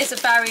 but it is a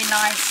very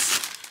nice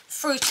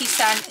fruity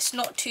scent. It's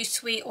not too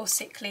sweet or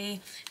sickly.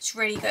 It's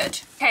really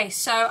good. Okay,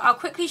 so I'll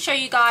quickly show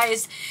you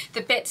guys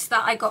the bits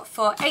that I got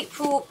for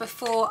April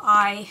before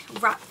I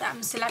wrap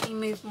them. So let me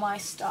move my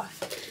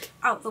stuff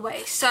out the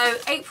way. So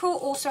April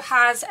also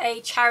has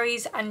a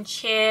cherries and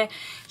cheer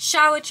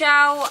shower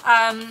gel.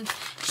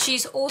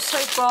 She's also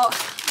got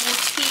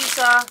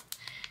Malteser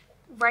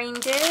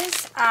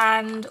reindeers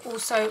and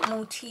also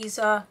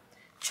Malteser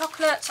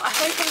chocolates. I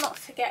hope I'm not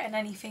forgetting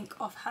anything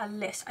off her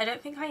list. I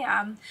don't think I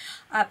am,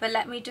 but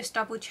let me just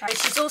double check.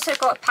 She's also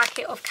got a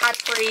packet of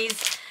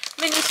Cadbury's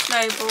mini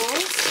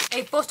snowballs,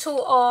 a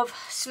bottle of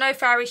Snow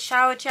Fairy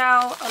shower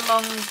gel,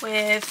 along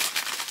with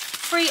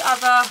 3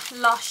 other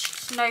Lush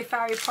Snow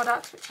Fairy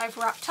products which I've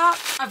wrapped up.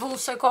 I've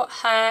also got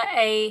her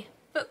a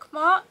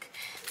bookmark,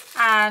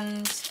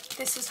 and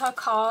this is her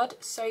card.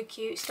 So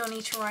cute. Still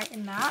need to write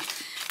in that.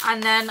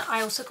 And then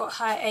I also got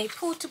her a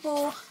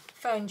portable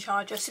phone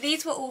charger. So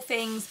these were all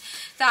things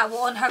that were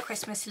on her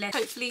Christmas list.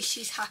 Hopefully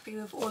she's happy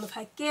with all of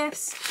her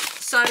gifts.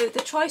 So the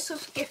choice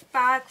of gift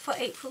bag for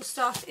April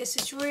stuff is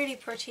this really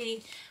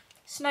pretty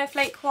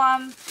snowflake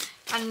one,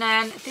 and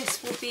then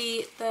this will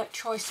be the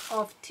choice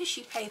of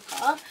tissue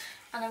paper,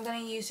 and I'm going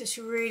to use this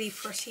really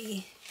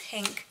pretty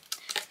pink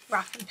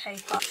wrapping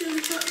paper.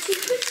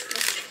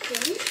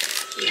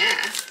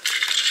 Yeah.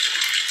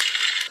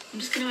 I'm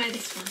just going to wear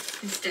this one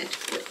instead.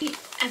 Would it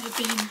ever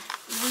been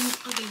one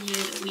other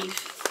year that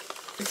we've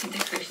putting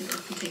decorations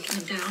up and taking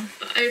them down,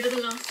 but over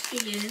the last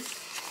few years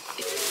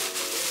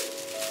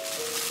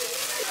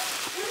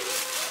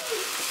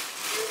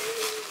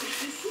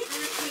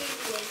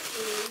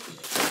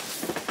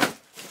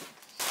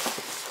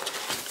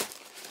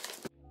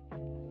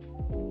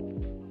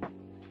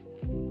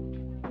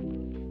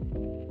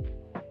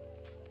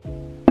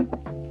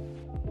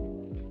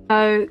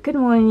So good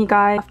morning, you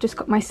guys. I've just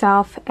got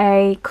myself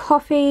a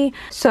coffee.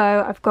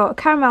 So I've got a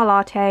caramel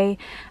latte,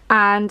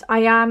 and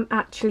I am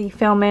actually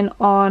filming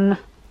on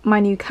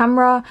my new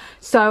camera.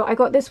 So I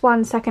got this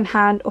one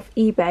secondhand off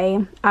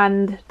eBay,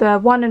 and the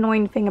one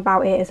annoying thing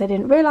about it is I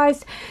didn't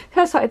realise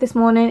until I started this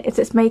morning is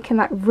it's making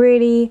that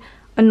really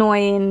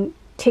annoying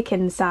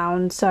ticking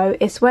sound. So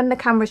it's when the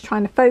camera's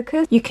trying to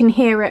focus, you can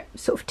hear it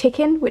sort of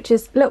ticking, which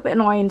is a little bit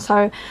annoying.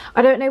 So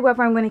I don't know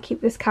whether I'm going to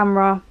keep this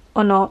camera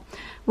or not.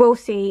 We'll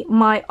see.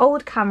 My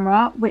old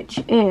camera,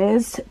 which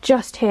is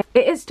just here,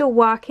 it is still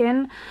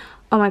working.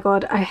 Oh my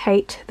god, I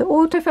hate the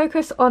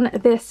autofocus on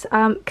this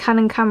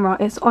Canon camera.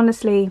 It's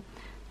honestly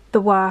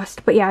the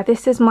worst. But yeah,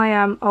 this is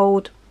my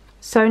old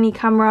Sony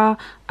camera.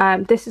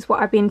 This is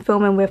what I've been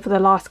filming with for the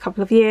last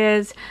couple of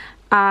years,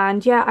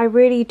 and yeah, I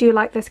really do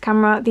like this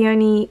camera. The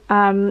only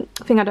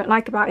thing I don't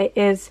like about it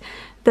is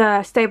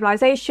the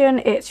stabilization.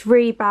 It's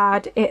really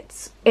bad.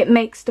 It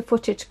makes the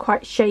footage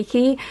quite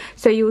shaky,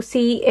 so you'll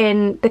see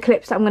in the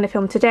clips that I'm going to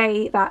film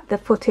today that the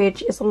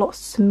footage is a lot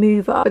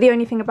smoother. But the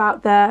only thing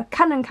about the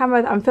Canon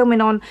camera that I'm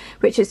filming on,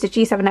 which is the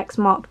G7X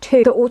Mark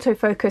II, the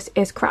autofocus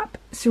is crap.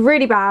 It's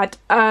really bad.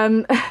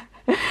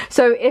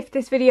 So if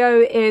this video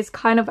is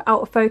kind of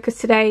out of focus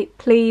today,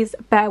 please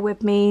bear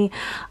with me.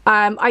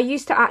 I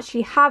used to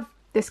actually have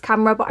this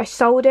camera, but I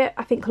sold it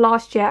I think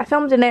last year. I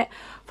filmed in it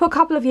for a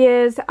couple of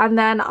years and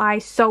then I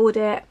sold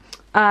it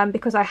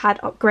because I had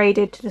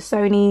upgraded to the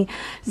Sony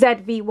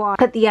ZV-1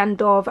 at the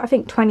end of, I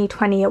think,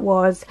 2020 it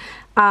was.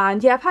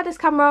 And yeah, I've had this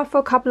camera for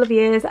a couple of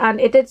years,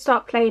 and it did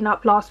start playing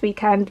up last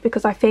weekend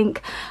because I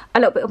think a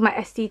little bit of my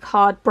SD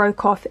card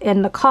broke off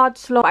in the card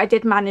slot. I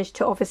did manage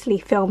to obviously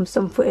film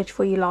some footage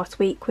for you last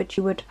week, which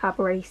you would have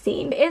already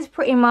seen. It is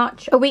pretty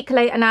much a week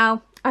later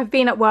now. I've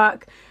been at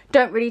work.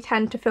 Don't really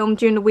tend to film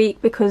during the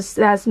week because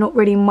there's not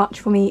really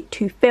much for me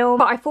to film,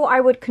 but I thought I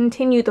would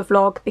continue the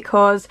vlog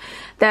because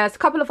there's a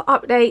couple of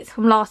updates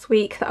from last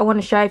week that I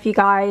want to share with you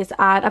guys,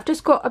 and I've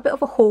just got a bit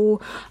of a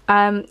haul.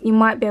 You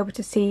might be able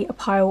to see a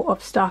pile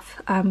of stuff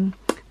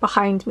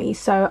behind me,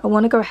 so I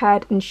want to go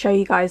ahead and show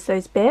you guys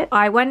those bits.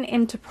 I went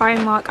into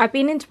Primark. I've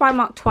been into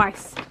Primark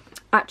twice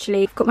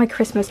actually. I've got my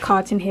Christmas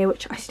cards in here,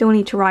 which I still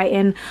need to write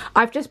in.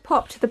 I've just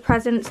popped the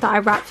presents that I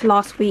wrapped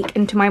last week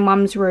into my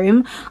mum's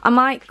room. I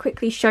might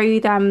quickly show you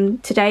them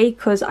today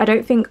because I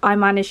don't think I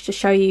managed to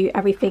show you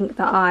everything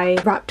that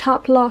I wrapped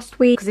up last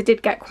week because it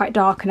did get quite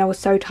dark and I was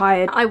so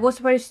tired. I was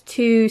supposed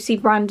to see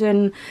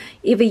Brandon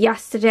either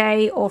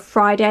yesterday or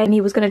Friday, and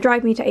he was going to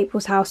drive me to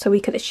April's house so we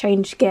could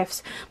exchange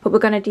gifts, but we're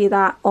going to do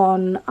that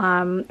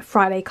on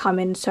Friday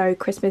coming, so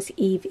Christmas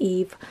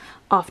Eve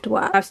after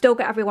work. I've still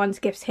got everyone's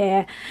gifts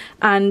here,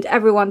 and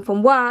everyone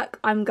from work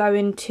I'm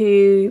going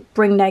to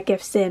bring their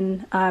gifts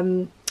in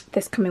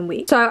this coming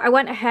week. So I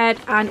went ahead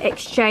and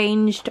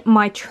exchanged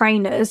my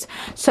trainers.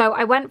 So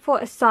I went for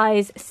a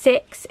size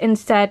 6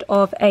 instead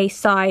of a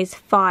size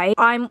 5.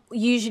 I'm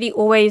usually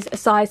always a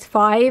size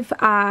 5,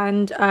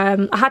 and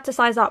I had to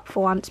size up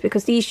for once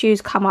because these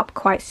shoes come up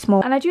quite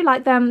small, and I do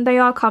like them. They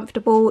are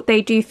comfortable.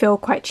 They do feel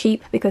quite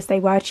cheap because they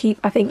were cheap.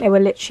 I think they were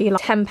literally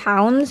like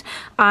 £10,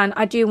 and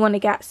I do want to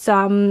get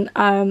some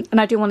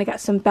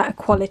better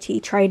quality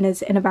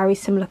trainers in a very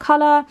similar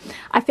colour.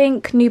 I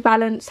think New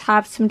Balance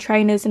have some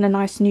trainers in a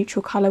nice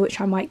neutral colour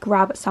which I might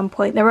grab at some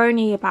point. They're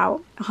only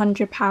about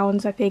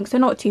 £100 I think, so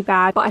not too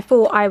bad, but I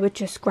thought I would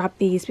just grab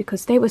these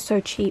because they were so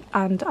cheap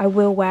and I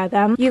will wear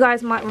them. You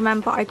guys might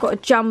remember I got a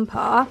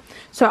jumper,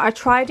 so I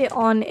tried it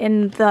on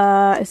in the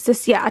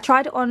I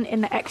tried it on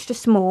in the extra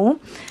small,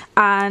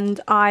 and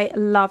I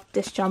loved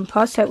this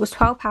jumper. So it was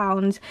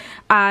 £12,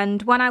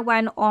 and when I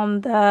went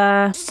on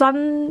the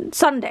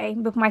Sunday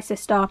with my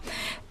sister,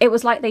 it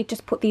was like they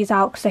just put these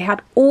out because they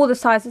had all the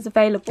sizes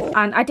available,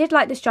 and I did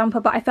like this jumper,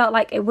 but I felt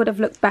like it would have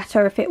looked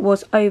better if it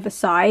was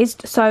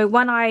oversized. So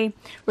when I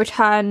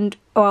returned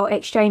or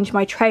exchanged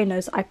my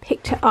trainers, I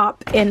picked it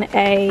up in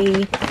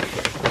a,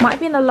 might have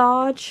been a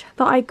large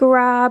that I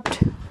grabbed.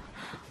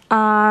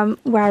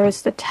 Where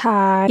is the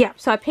tag? Yeah,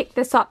 so I picked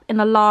this up in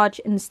a large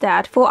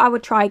instead. Thought I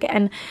would try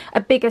getting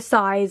a bigger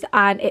size,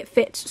 and it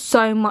fits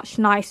so much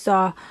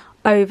nicer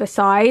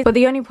oversized. But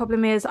the only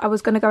problem is I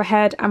was going to go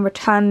ahead and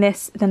return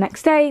this the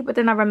next day, but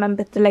then I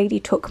remembered the lady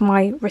took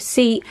my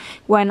receipt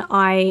when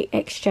I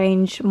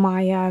exchanged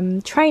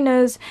my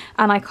trainers,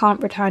 and I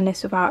can't return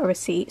this without a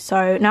receipt.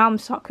 So now I'm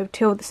stuck with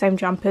 2 of the same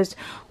jumpers,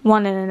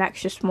 one in an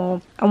extra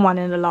small and one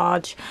in a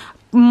large.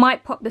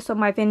 Might pop this on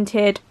my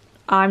Vinted,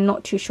 I'm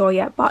not too sure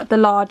yet, but the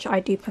large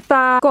I do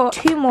prefer. Got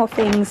 2 more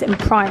things in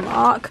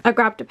Primark. I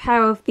grabbed a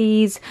pair of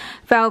these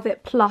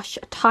velvet plush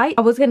tights.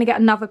 I was going to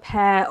get another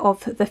pair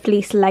of the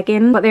fleece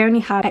legging, but they only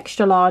had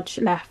extra large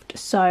left,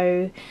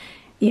 so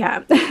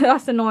yeah,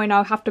 that's annoying.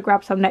 I'll have to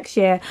grab some next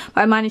year,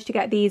 but I managed to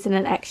get these in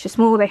an extra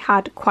small. They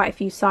had quite a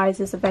few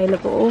sizes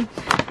available.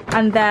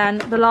 And then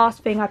the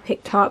last thing I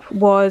picked up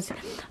was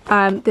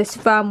this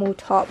thermal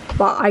top,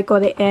 but I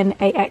got it in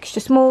a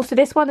extra small. So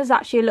this one is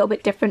actually a little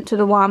bit different to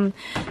the one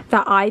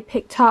that I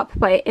picked up,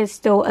 but it is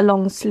still a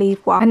long sleeve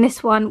one, and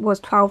this one was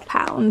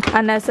 £12.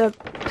 And there's a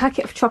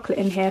packet of chocolate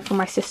in here for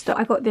my sister.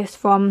 I got this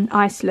from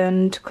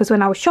Iceland because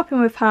when I was shopping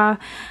with her,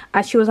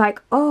 she was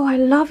like, oh, I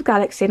love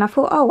Galaxy, and I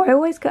thought, oh, I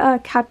always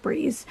get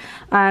Cadbury's,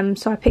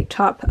 so I picked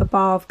up a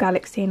bar of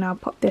Galaxy, and I'll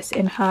pop this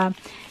in her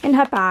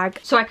bag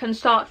so I can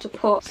start to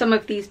put some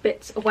of these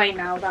bits away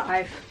now that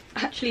I've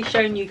actually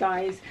shown you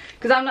guys,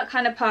 because I'm that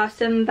kind of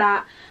person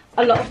that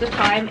a lot of the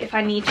time if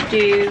I need to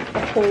do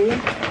a haul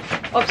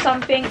of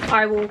something,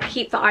 I will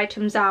keep the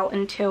items out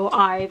until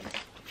I've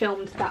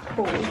filmed that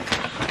haul.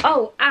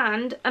 Oh,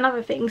 and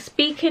another thing,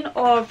 speaking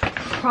of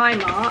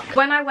Primark,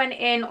 when I went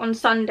in on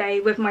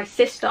Sunday with my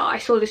sister, I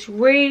saw this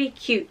really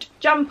cute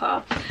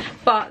jumper,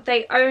 but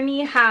they only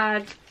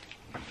had,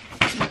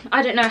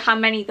 I don't know how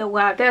many there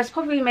were. There's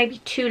probably maybe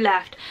 2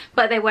 left,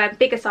 but they were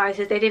bigger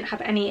sizes. They didn't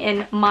have any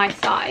in my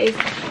size.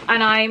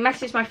 And I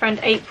messaged my friend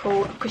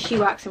April because she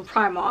works in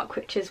Primark,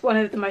 which is one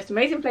of the most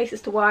amazing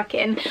places to work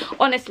in.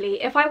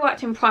 Honestly, if I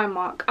worked in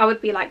Primark, I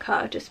would be like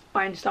her, just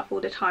buying stuff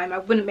all the time. I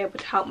wouldn't be able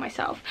to help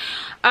myself.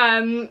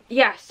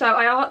 Yeah, so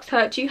I asked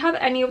her, do you have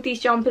any of these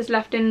jumpers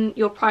left in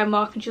your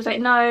Primark? And she was like,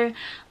 no,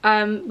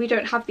 we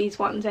don't have these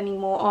ones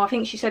anymore. Or I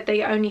think she said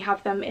they only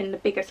have them in the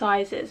bigger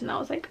sizes. And I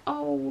was like,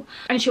 oh.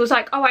 And she was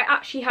like, oh, I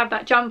actually have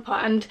that jumper.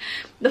 And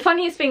the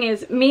funniest thing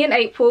is, me and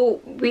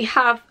April, we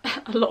have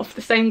a lot of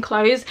the same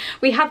clothes.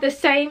 We have the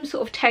same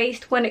sort of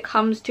taste when it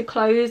comes to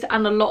clothes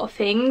and a lot of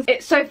things.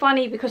 It's so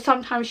funny because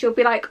sometimes she'll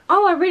be like,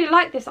 oh, I really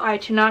like this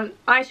item,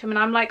 and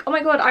I'm like, oh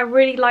my god, I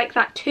really like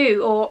that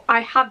too, or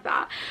I have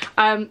that.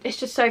 It's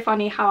just so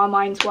funny how our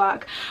minds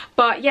work.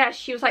 But yeah,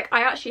 she was like,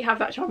 I actually have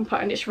that jumper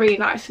and it's really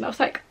nice. And I was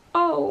like,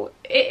 oh,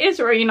 it is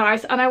really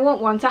nice and I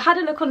want one. So I had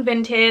a look on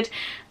Vinted,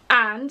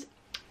 and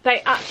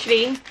they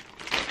actually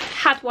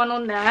had one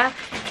on there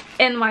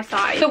in my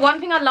size. The one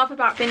thing I love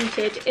about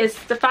Vinted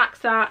is the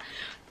fact that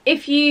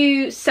if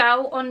you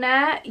sell on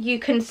there, you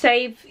can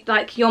save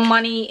like your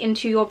money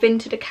into your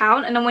Vinted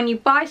account, and then when you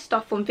buy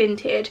stuff on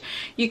Vinted,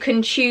 you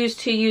can choose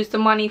to use the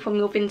money from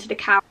your Vinted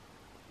account.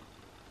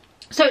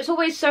 So it's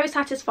always so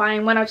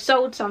satisfying when I've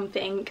sold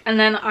something and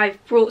then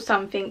I've brought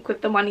something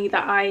with the money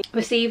that I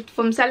received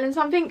from selling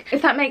something,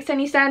 if that makes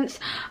any sense.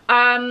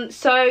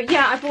 So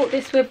yeah, I bought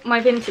this with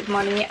my Vinted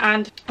money,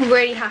 and I'm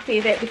really happy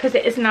with it because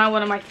it is now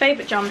one of my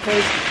favourite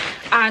jumpers.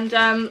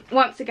 And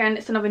once again,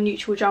 it's another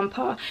neutral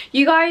jumper.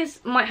 You guys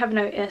might have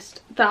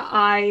noticed that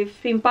I've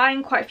been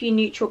buying quite a few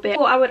neutral bits. I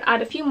thought I would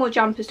add a few more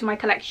jumpers to my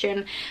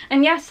collection.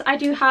 And yes, I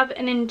do have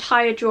an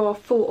entire drawer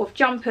full of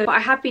jumpers, but I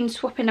have been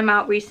swapping them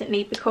out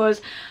recently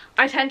because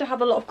I tend to have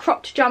a lot of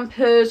cropped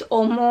jumpers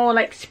or more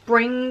like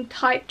spring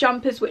type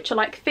jumpers, which are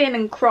like thin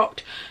and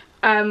cropped,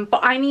 but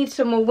I need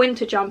some more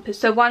winter jumpers,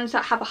 so ones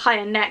that have a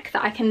higher neck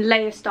that I can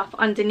layer stuff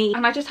underneath.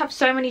 And I just have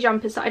so many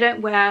jumpers that I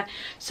don't wear.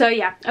 So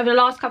yeah, over the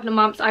last couple of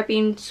months I've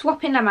been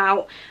swapping them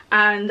out,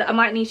 and I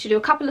might need to do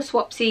a couple of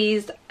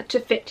swapsies to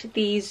fit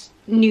these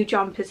new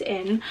jumpers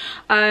in.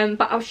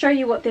 But I'll show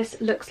you what this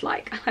looks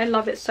like. I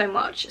love it so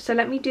much. So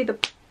let me do the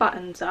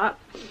buttons up.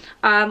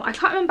 I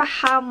can't remember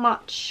how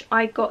much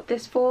I got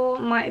this for.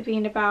 It might have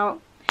been about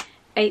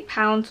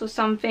 £8 or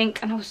something,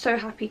 and I was so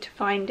happy to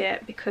find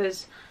it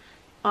because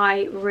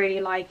I really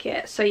like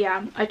it. So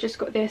yeah, I just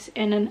got this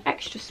in an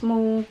extra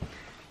small,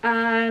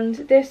 and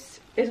this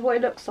is what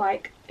it looks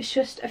like. It's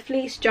just a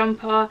fleece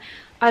jumper.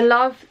 I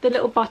love the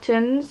little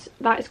buttons.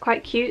 That is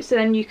quite cute. So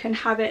then you can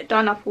have it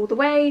done up all the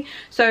way,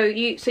 so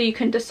you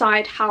can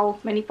decide how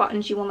many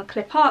buttons you want to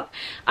clip up.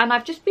 And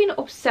I've just been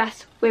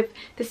obsessed with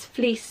this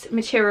fleece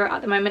material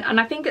at the moment,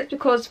 and I think it's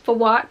because for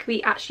work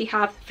we actually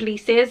have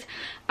fleeces,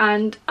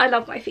 and I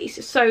love my fleece.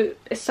 It's so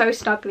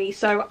snuggly,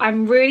 so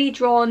I'm really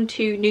drawn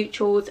to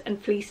neutrals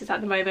and fleeces at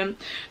the moment.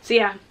 So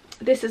yeah,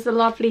 this is a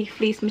lovely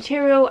fleece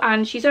material,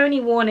 and she's only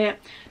worn it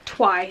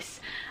twice,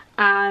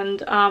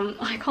 and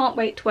I can't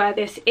wait to wear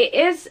this. It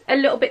is a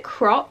little bit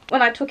cropped.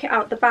 When I took it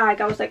out the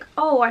bag I was like,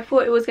 oh, I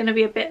thought it was going to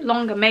be a bit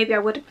longer. Maybe I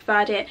would have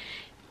preferred it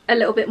a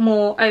little bit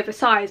more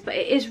oversized, but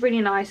it is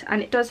really nice,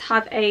 and it does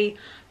have a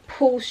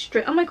pull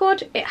string. Oh my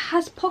god, it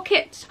has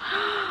pockets.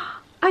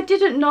 I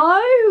didn't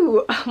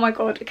know. Oh my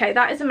god, okay,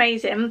 that is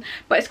amazing.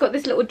 But it's got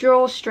this little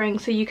drawstring,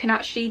 so you can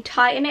actually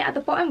tighten it at the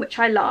bottom, which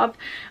I love,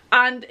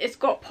 and it's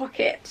got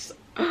pockets.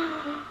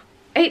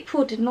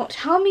 April did not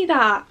tell me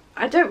that.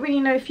 I don't really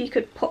know if you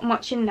could put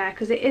much in there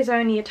because it is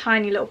only a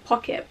tiny little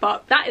pocket,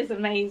 but that is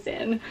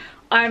amazing.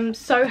 I'm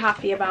so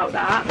happy about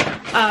that.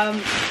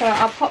 So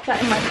I'll pop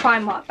that in my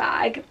Primark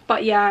bag.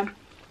 But yeah,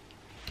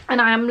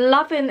 and I am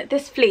loving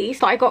this fleece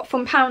that I got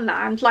from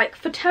Poundland. Like,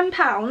 for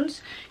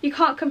 £10 you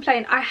can't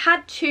complain. I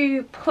had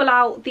to pull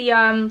out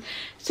the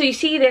so you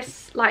see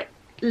this like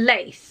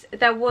lace,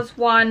 there was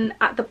one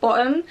at the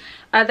bottom,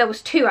 there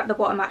was two at the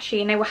bottom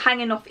actually, and they were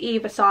hanging off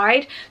either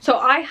side. So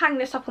I hang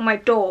this up on my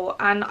door,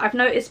 and I've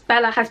noticed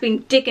Bella has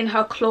been digging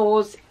her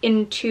claws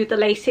into the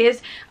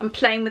laces and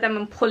playing with them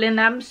and pulling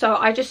them, so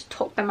I just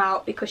took them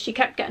out because she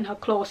kept getting her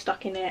claw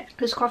stuck in it.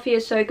 This coffee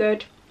is so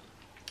good,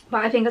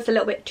 but I think it's a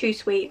little bit too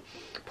sweet.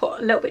 Put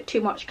a little bit too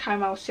much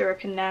caramel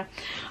syrup in there.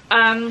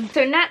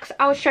 So next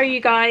I'll show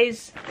you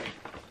guys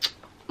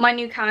my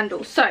new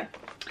candles. So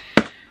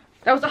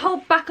there was a whole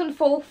back and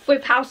forth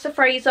with House of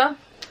Fraser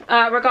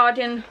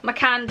regarding my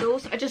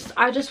candles. I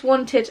just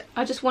wanted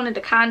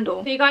a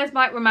candle. So you guys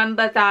might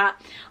remember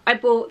that I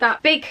bought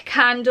that big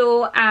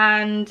candle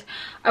and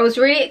I was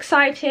really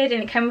excited,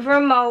 and it came with a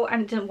remote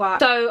and it didn't work.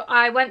 So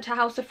I went to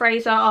House of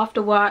Fraser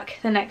after work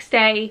the next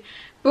day,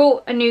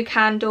 brought a new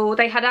candle.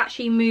 They had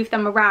actually moved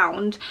them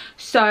around,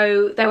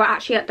 so they were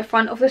actually at the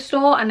front of the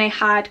store, and they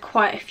had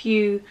quite a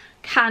few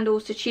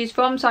candles to choose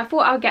from. So I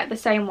thought I'll get the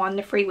same one,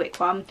 the 3-wick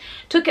one.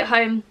 Took it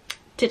home,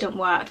 didn't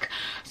work.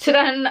 So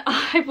then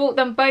I brought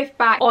them both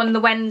back on the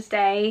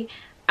Wednesday,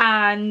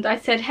 and I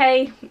said,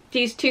 hey,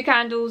 these two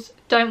candles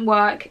don't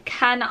work,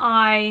 can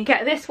I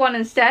get this one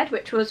instead,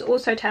 which was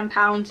also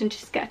 £10, and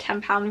just get a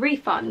 £10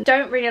 refund.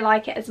 Don't really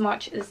like it as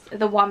much as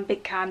the one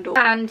big candle,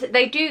 and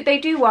they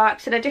do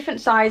work. So they're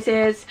different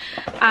sizes,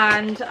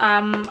 and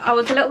I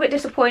was a little bit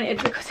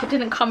disappointed because it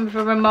didn't come with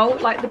a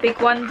remote like the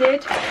big one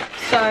did,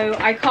 so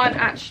I can't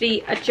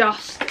actually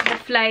adjust the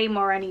flame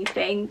or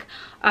anything,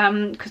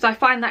 because I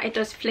find that it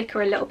does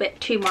flicker a little bit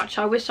too much.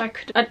 I wish I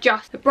could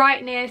adjust the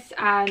brightness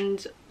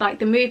and like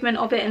the movement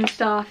of it and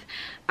stuff,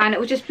 and it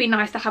would just be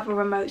nice to have a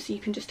remote so you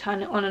can just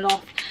turn it on and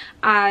off.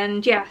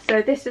 And yeah,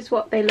 so this is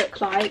what they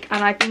look like,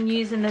 and I've been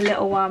using the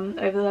little one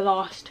over the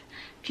last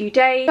few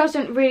days. It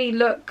doesn't really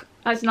look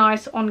as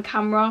nice on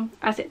camera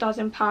as it does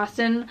in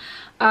person.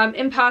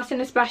 In person,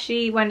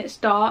 especially when it's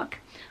dark,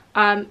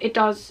 it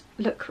does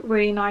look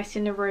really nice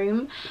in the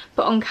room,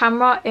 but on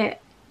camera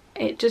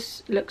it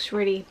just looks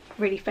really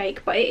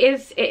fake. But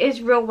it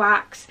is real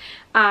wax,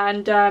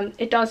 and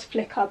it does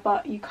flicker,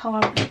 but you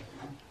can't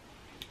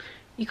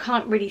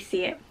really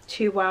see it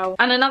too well.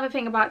 And another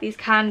thing about these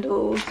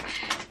candles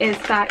is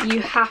that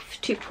you have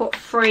to put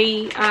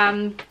 3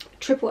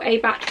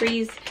 AAA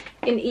batteries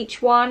in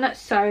each one,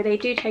 so they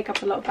do take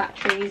up a lot of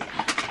batteries.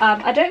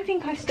 I don't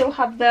think I still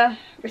have the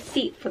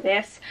receipt for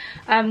this,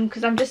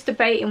 because I'm just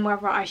debating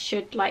whether I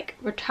should like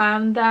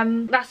return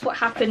them. That's what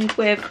happened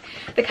with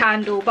the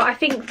candle, but I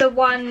think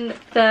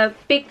the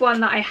big one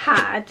that I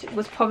had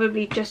was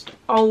probably just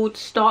old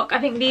stock. I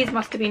think these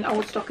must have been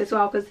old stock as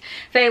well, because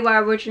they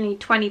were originally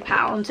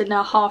 £20 and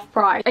they're half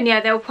price, and yeah,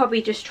 they were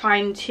probably just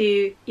trying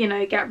to, you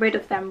know, get rid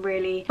of them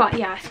really. But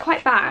yeah, it's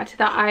quite bad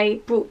that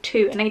I brought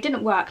 2 and they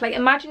didn't work. Like,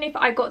 imagine if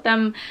I got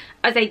them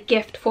as a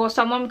gift for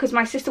someone, because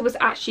my sister was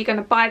actually going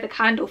to buy the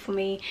candle for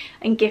me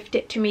and gift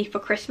it to me for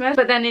Christmas,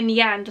 but then in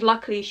the end,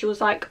 luckily, she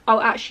was like, oh,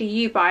 actually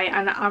you buy it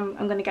and I'm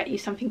going to get you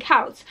something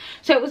else.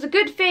 So it was a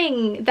good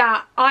thing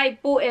that I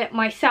bought it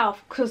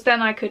myself, because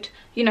then I could,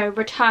 you know,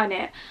 return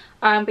it.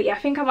 But yeah, I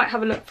think I might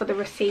have a look for the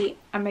receipt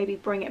and maybe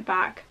bring it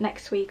back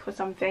next week or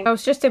something. I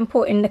was just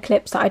importing the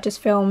clips that I just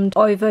filmed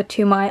over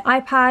to my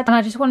iPad, and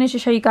I just wanted to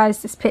show you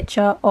guys this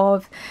picture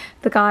of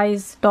the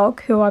guy's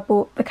dog who I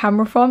bought the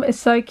camera from. It's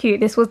so cute.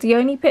 This was the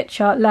only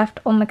picture left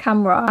on the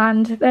camera,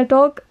 and their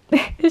dog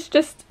is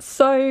just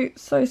so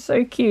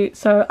cute.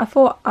 So I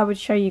thought I would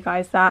show you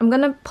guys that. I'm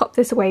gonna pop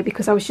this away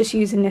because I was just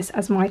using this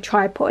as my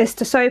tripod. It's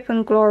the Soap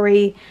and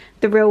Glory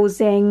The Real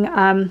Zing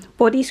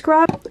body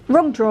scrub.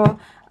 Wrong drawer.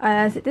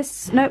 Is it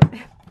this? No,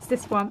 it's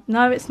this one.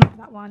 No, it's not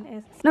that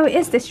one. No, it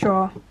is this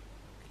drawer.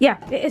 Yeah,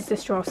 it is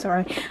this drawer,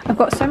 sorry. I've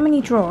got so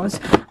many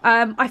drawers.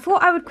 I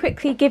thought I would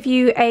quickly give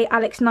you a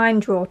Alex 9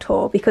 drawer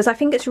tour because I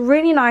think it's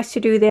really nice to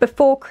do this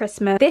before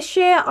Christmas. This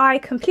year I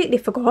completely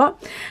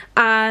forgot,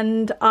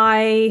 and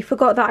I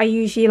forgot that I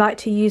usually like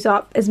to use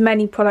up as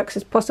many products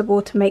as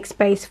possible to make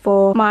space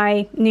for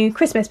my new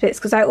Christmas bits,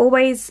 because I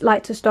always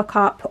like to stock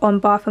up on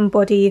Bath and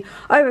Body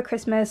over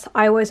Christmas.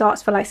 I always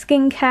ask for like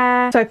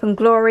skincare, Soap and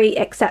Glory,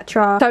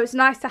 etc. So it's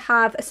nice to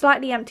have a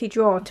slightly empty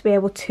drawer to be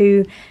able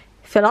to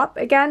fill up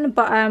again,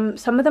 but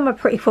some of them are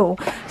pretty full.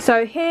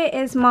 So here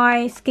is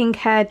my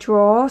skincare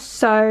drawer.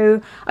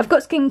 So I've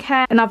got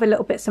skincare and other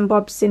little bits and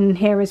bobs in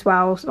here as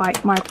well,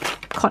 like my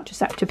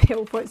contraceptive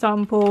pill, for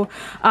example.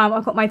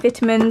 I've got my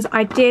vitamins.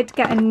 I did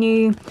get a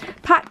new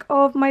pack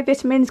of my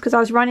vitamins because I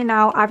was running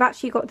out. I've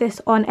actually got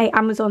this on a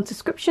Amazon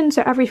subscription,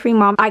 so every 3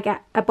 months I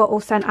get a bottle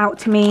sent out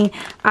to me,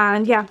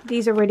 and yeah,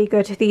 these are really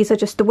good. These are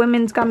just the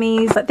women's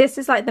gummies, but this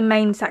is like the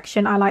main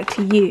section I like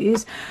to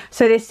use.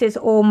 So this is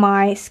all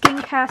my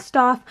skincare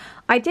stuff.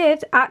 I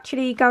did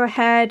actually go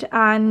ahead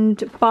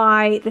and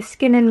buy the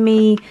Skin and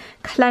Me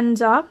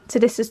cleanser, so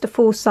this is the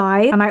full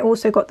size, and I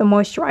also got the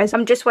moisturizer.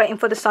 I'm just waiting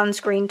for the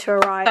sunscreen to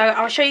arrive. So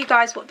I'll show you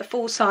guys what the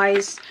full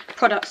size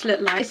products look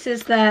like. This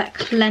is the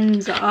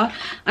cleanser,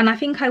 and I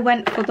think I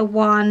went for the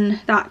one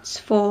that's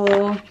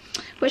for,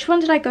 which one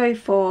did I go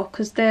for?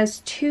 Because there's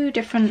two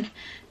different,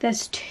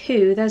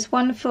 there's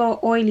one for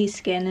oily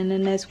skin and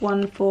then there's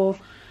one for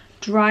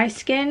dry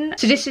skin.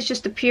 So this is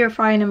just the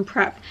purifying and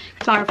prep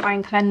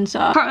clarifying cleanser.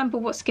 I can't remember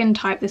what skin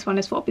type this one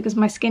is for because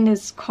my skin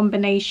is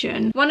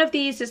combination. One of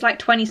these is like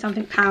 20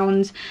 something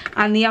pounds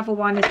and the other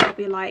one is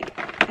probably like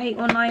 £8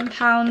 or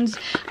 £9.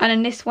 And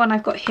then this one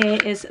I've got here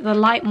is the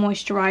light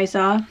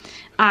moisturizer,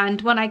 and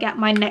when I get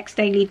my next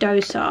daily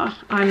doser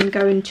I'm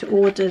going to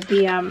order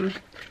the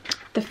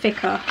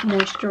thicker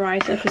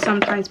moisturizer because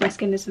sometimes my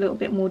skin is a little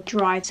bit more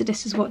dry. So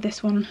this is what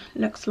this one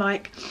looks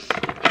like,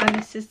 and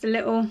this is the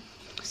little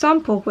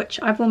sample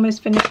which I've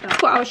almost finished up.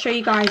 But I'll show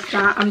you guys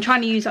that. I'm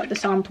trying to use up the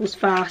samples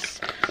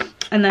first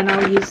and then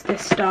I'll use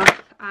this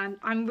stuff, and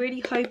I'm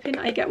really hoping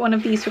I get one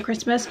of these for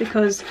Christmas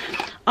because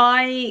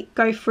I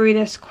go through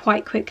this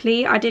quite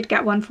quickly. I did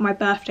get one for my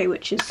birthday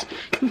which is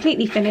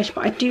completely finished,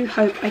 but I do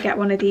hope I get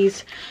one of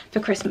these for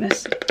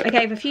Christmas. I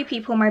gave a few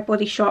people my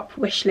Body Shop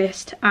wish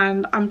list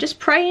and I'm just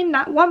praying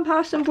that one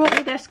person brought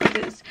me this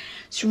because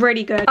it's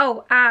really good.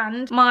 Oh,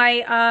 and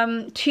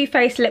my Too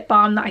Faced lip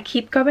balm that I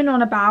keep going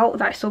on about,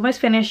 that's almost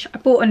finished. I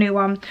bought a new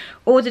one,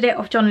 ordered it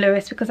off John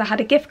Lewis because I had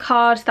a gift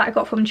card that I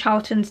got from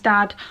Charlton's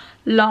dad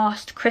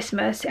last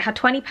Christmas. It had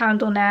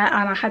 £20 on there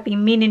and I had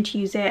been meaning to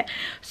use it,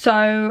 so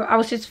I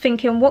was just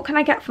thinking what can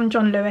I get from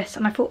John Lewis,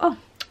 and I thought, oh,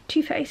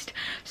 Too Faced.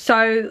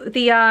 So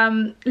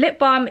the lip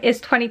balm is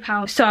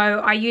 £20, so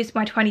I used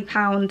my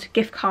 £20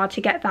 gift card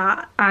to get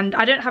that, and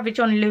I don't have a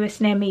John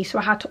Lewis near me so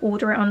I had to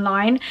order it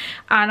online,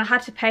 and I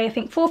had to pay I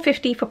think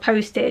 £4.50 for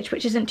postage,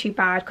 which isn't too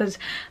bad because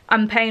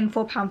I'm paying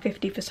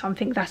 £4.50 for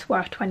something that's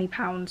worth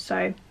 £20,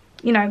 so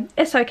you know,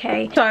 it's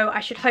okay. So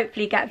I should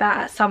hopefully get that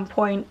at some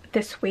point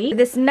this week.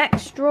 This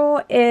next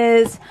drawer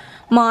is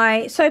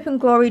my Soap and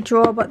Glory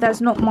drawer, but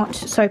there's not much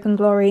Soap and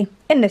Glory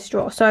in this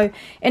drawer. So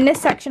in this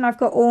section I've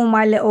got all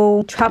my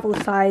little travel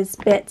size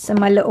bits and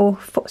my little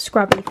foot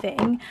scrubby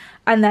thing,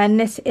 and then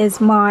this is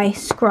my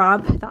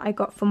scrub that I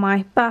got for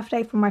my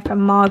birthday from my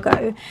friend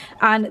Margot,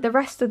 and the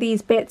rest of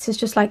these bits is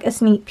just like a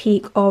sneak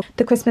peek of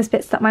the Christmas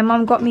bits that my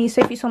mum got me.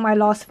 So if you saw my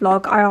last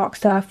vlog I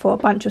asked her for a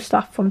bunch of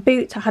stuff from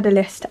Boots. I had a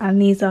list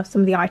and these are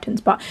some of the items,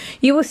 but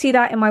you will see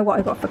that in my what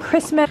I got for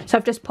Christmas, so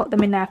I've just put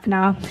them in there for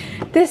now.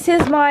 This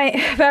is my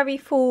very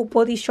full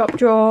Body Shop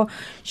drawer.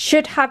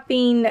 Should have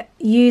been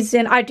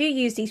using, I do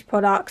use these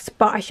products,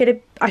 but I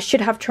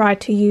should have tried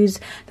to use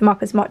them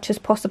up as much as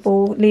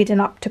possible leading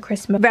up to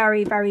Christmas.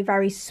 Very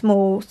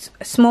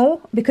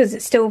small because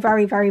it's still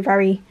very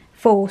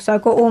full. So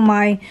I've got all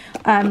my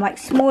like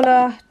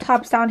smaller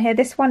tubs down here.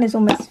 This one is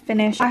almost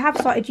finished. I have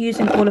started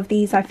using all of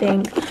these, I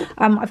think.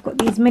 I've got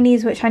these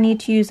minis which I need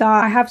to use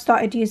up. I have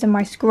started using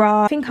my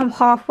scrub. I think I'm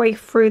halfway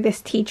through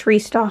this tea tree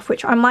stuff,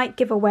 which I might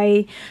give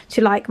away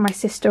to like my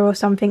sister or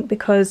something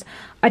because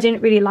I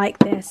didn't really like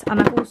this.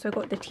 And I've also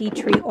got the tea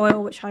tree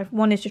oil which I've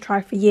wanted to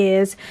try for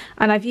years,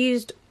 and I've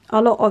used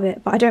a lot of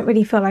it, but I don't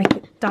really feel like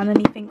it's done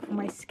anything for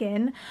my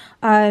skin.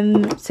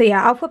 So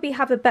yeah, I'll probably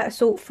have a better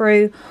sort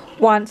through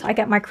once I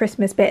get my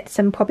Christmas bits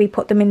and probably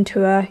put them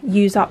into a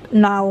use up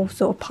now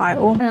sort of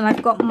pile. And then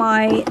I've got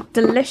my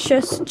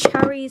delicious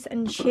cherries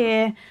and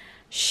cheer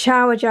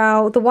shower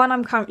gel. The one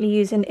I'm currently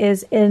using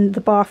is in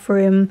the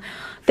bathroom.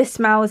 This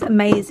smells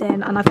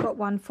amazing, and I've got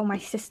one for my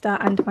sister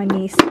and my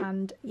niece,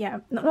 and yeah,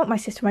 not my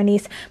sister, my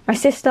niece, my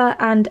sister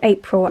and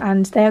April,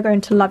 and they are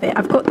going to love it.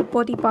 I've got the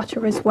body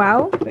butter as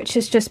well, which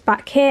is just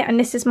back here, and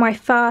this is my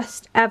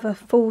first ever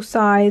full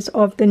size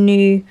of the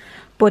new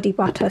body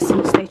butter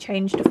since they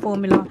changed the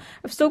formula.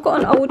 I've still got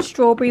an old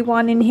strawberry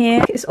one in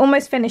here. It's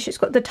almost finished. It's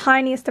got the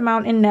tiniest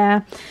amount in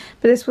there,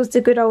 but this was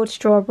the good old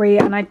strawberry,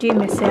 and I do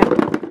miss it.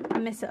 I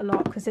miss it a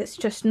lot because it's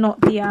just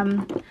not the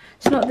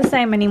it's not the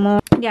same anymore.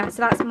 Yeah,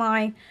 so that's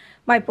my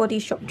Body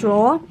Shop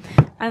drawer.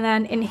 And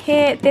then in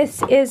here,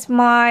 this is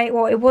my,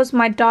 well, it was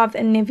my Dove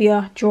and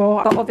Nivea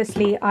drawer, but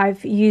obviously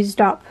I've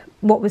used up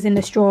what was in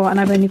this drawer and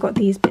I've only got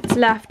these bits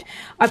left.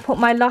 I put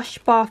my Lush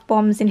bath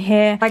bombs in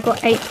here. I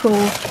got April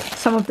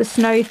some of the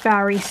Snow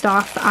Fairy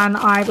stuff, and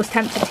I was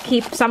tempted to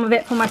keep some of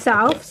it for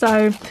myself,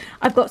 so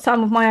I've got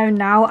some of my own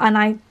now, and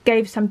I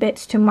gave some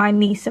bits to my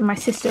niece and my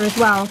sister as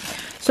well.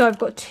 So I've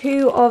got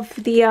two of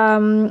the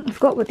I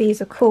forgot what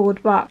these are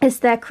called, but it's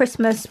their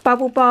Christmas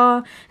bubble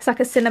bar. It's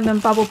like a cinnamon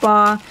bubble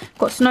bar.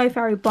 Got Snow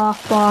Fairy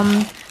bath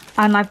bomb,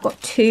 and I've got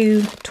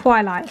two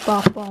Twilight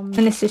bath bombs,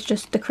 and this is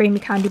just the creamy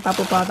candy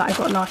bubble bar that I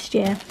got last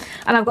year.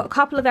 And I've got a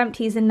couple of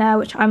empties in there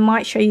which I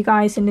might show you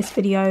guys in this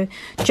video,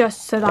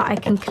 just so that I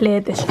can clear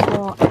this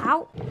drawer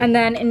out. And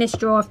then in this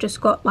drawer I've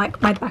just got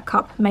like my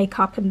backup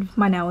makeup and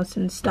my nails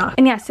and stuff.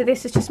 And yeah, so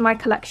this is just my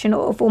collection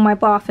of all my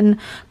bath and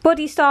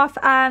body stuff,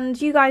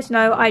 and you guys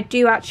know I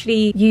do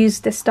actually use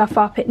this stuff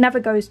up. It never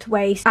goes to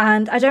waste,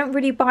 and I don't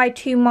really buy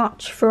too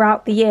much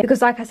throughout the year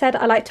because, like I said,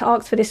 I like to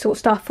ask for this sort of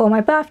stuff for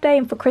my birthday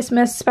and for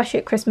Christmas. Especially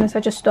at Christmas,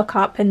 I just stock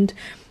up and,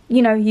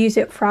 you know, use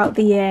it throughout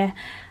the year.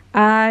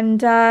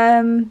 And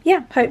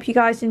yeah, hope you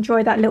guys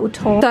enjoy that little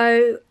tour.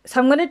 So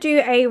I'm going to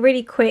do a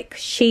really quick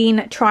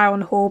Shein try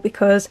on haul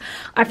because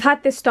I've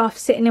had this stuff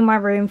sitting in my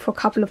room for a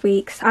couple of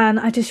weeks,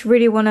 and I just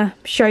really want to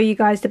show you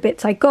guys the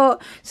bits I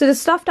got. So the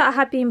stuff that I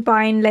have been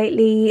buying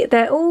lately,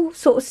 they're all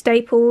sort of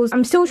staples.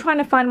 I'm still trying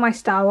to find my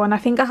style, and I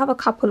think I have a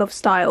couple of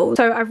styles.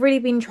 So I've really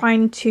been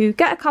trying to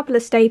get a couple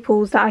of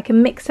staples that I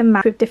can mix and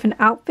match with different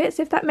outfits,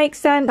 if that makes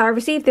sense. I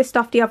received this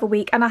stuff the other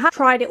week, and I have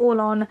tried it all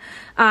on,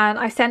 and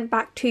I sent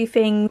back 2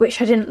 things which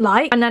I didn't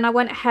like, and then I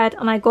went ahead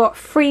and I got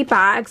 3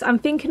 bags. I'm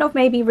thinking of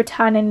maybe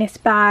returning this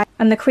bag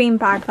and the cream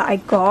bag that I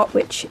got,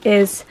 which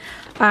is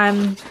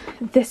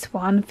this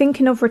one.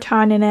 Thinking of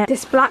returning it.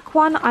 This black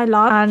one I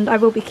love, and I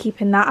will be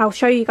keeping that. I'll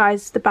show you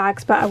guys the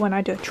bags better when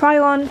I do a try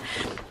on.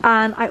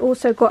 And I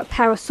also got a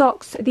pair of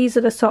socks. These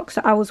are the socks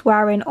that I was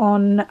wearing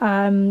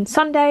on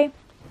Sunday.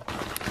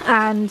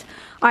 And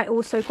I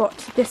also got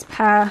this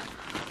pair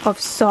of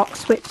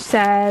socks which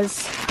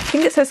says, I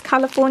think it says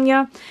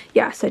California.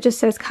 Yeah, so it just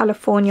says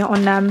California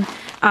on them,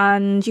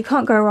 and you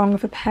can't go wrong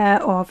with a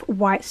pair of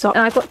white socks.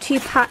 And I got 2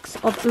 packs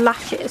of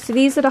lashes. So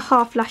these are the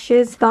half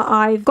lashes that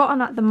I've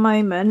gotten at the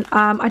moment.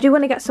 I do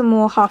want to get some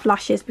more half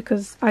lashes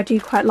because I do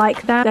quite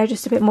like them. They're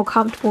just a bit more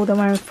comfortable than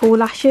wearing full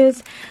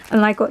lashes.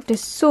 And I got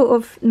this sort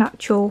of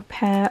natural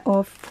pair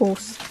of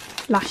false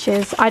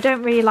lashes. I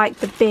don't really like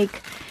the big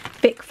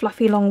thick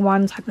fluffy long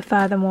ones. I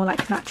prefer the more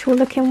like natural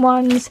looking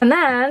ones. And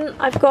then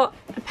I've got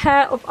a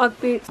pair of Ugg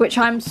boots which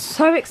I'm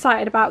so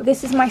excited about.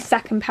 This is my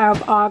second pair of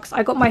Uggs.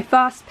 I got my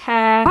first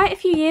pair quite a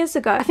few years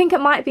ago. I think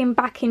it might have been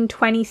back in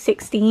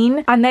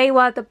 2016, and they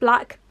were the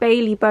black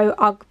Bailey bow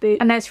Ugg boot.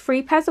 And there's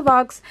 3 pairs of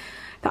Uggs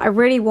that I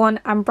really want,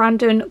 and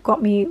Brandon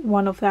got me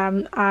one of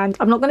them, and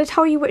I'm not going to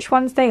tell you which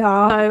ones they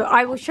are. So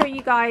I will show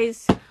you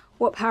guys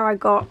what pair I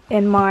got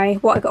in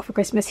what I got for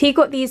Christmas. He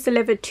got these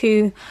delivered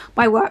to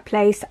my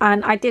workplace,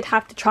 and I did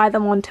have to try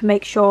them on to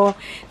make sure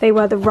they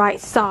were the right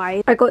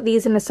size. I got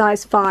these in a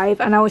size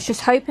 5, and I was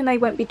just hoping they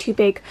won't be too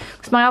big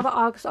because my other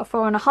Uggs are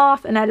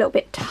 4.5 and they're a little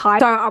bit tight.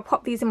 So I'll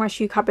pop these in my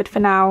shoe cupboard for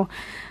now.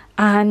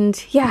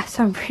 And yeah,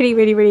 so I'm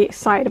really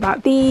excited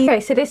about these. Okay,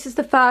 so this is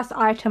the first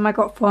item I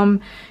got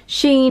from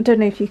Shein.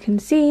 Don't know if you can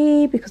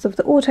see because of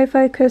the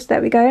autofocus.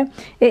 There we go.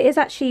 It is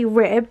actually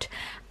ribbed,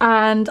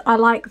 and I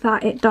like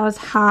that it does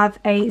have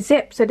a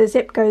zip. So the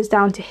zip goes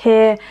down to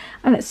here,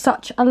 and it's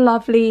such a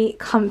lovely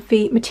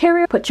comfy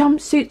material. But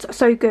jumpsuits are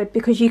so good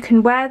because you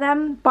can wear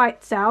them by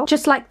itself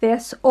just like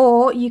this,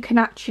 or you can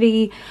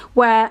actually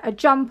wear a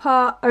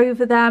jumper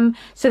over them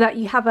so that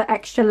you have an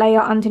extra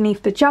layer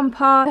underneath the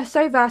jumper. They're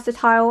so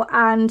versatile,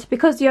 and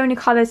because the only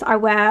colours I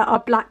wear are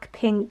black,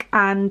 pink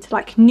and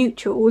like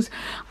neutrals,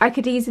 I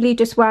could easily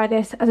just wear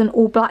this as an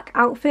all black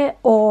outfit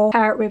or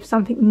pair it with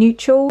something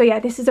neutral. So yeah,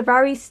 this is a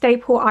very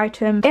staple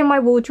item in my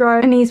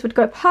wardrobe, and these would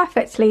go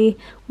perfectly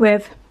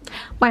with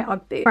my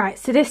Ugg boot. Right,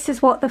 so this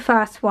is what the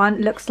first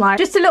one looks like.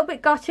 Just a little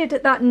bit gutted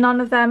that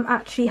none of them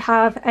actually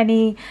have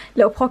any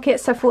little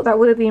pockets. I thought that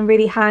would have been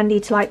really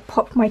handy to like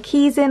pop my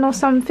keys in or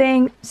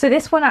something. So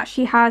this one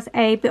actually has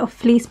a bit of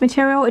fleece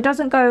material. It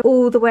doesn't go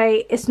all the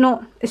way, it's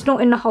not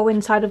in the whole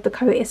inside of the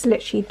coat, it's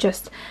literally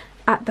just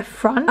at the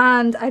front,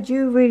 and I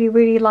do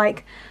really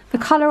like the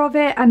colour of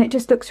it, and it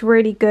just looks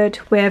really good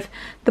with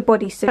the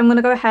bodysuit. I'm going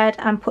to go ahead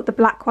and put the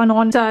black one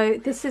on. So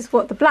this is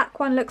what the black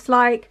one looks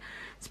like.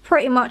 It's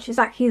pretty much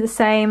exactly the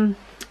same.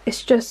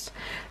 It's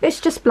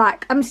just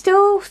black. I'm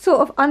still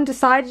sort of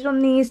undecided on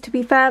these, to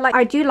be fair. Like,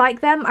 I do like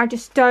them, I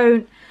just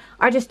don't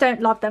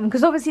love them,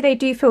 because obviously they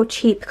do feel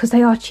cheap, because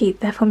they are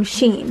cheap, they're from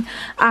Shein,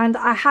 and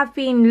I have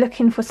been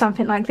looking for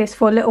something like this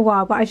for a little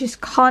while, but I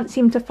just can't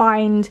seem to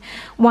find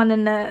one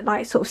in the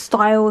like sort of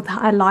style that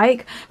I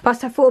like.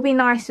 But I thought it'd be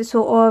nice to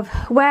sort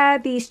of wear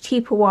these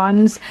cheaper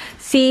ones,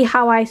 see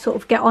how I sort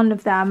of get on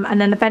with them,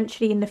 and then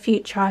eventually in the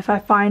future, if I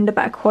find a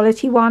better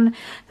quality one,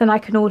 then I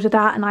can order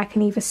that and I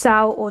can either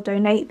sell or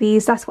donate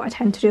these. That's what I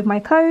tend to do with my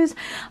clothes.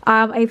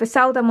 I either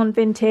sell them on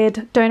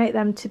Vinted, donate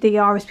them to the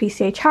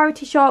RSPCA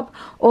charity shop,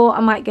 or I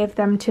might give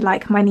them to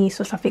like my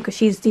niece or something, because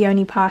she's the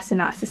only person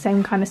that's the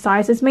same kind of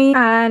size as me.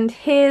 And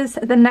here's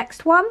the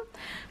next one.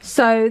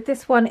 So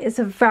this one is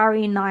a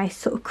very nice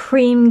sort of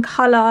cream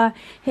colour.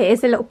 It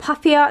is a little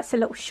puffier, it's a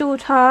little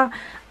shorter,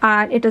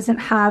 and it doesn't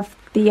have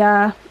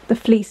the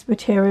fleece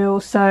material.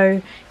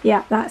 So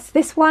yeah, that's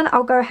this one.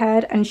 I'll go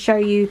ahead and show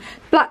you.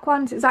 Black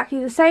one's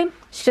exactly the same,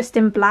 it's just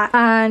in black,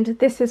 and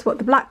this is what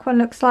the black one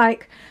looks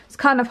like. It's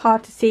kind of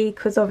hard to see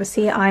because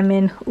obviously I'm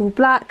in all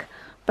black,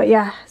 but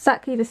yeah,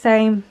 exactly the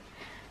same,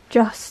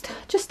 just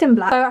in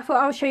black. So I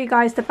thought I'll show you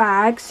guys the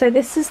bag. So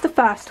this is the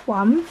first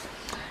one.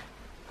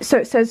 So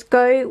it says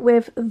go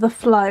with the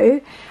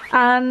flow,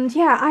 and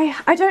yeah,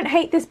 I don't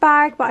hate this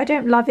bag, but I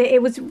don't love it.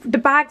 The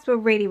bags were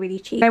really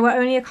cheap. They were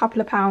only a couple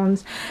of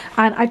pounds,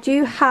 and I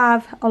do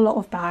have a lot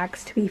of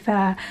bags, to be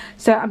fair,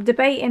 so I'm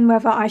debating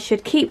whether I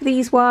should keep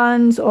these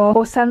ones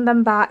or send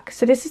them back.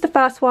 So this is the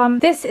first one.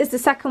 This is the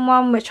second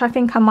one, which I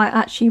think I might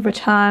actually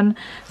return.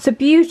 It's a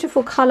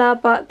beautiful colour,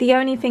 but the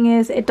only thing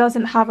is it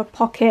doesn't have a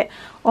pocket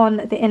on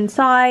the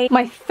inside.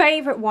 My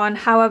favourite one,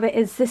 however,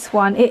 is this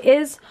one. It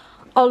is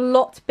a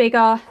lot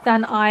bigger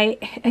than I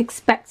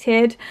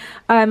expected.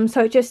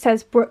 So it just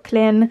says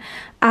Brooklyn,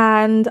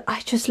 and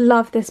I just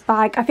love this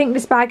bag. I think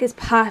this bag is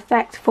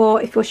perfect for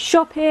if you're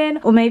shopping,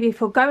 or maybe if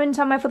you're going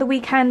somewhere for the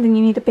weekend and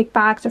you need a big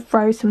bag to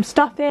throw some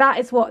stuff in. That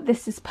is what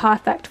this is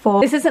perfect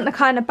for. This isn't the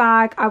kind of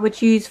bag I would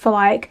use for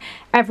like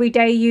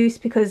everyday use,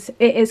 because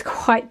it is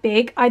quite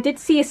big. I did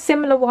see a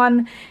similar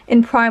one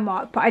in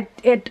Primark, but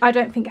I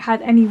don't think it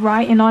had any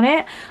writing on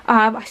it.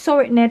 I saw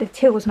it near the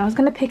tills and I was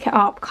going to pick it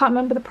up. Can't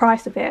remember the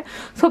price of it.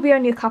 It's probably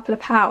only a couple of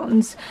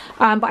pounds,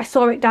 but I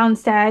saw it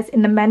downstairs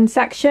in the men's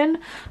section.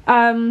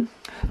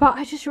 But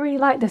I just really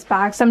like this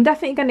bag, so I'm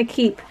definitely going to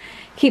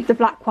keep the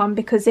black one,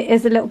 because it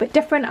is a little bit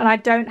different and I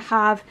don't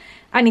have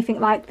anything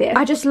like this.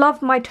 I just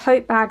love my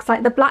tote bags.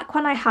 Like the black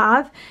one I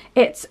have,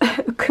 it's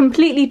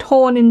completely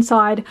torn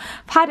inside.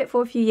 I've had it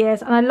for a few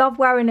years and I love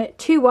wearing it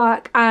to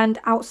work and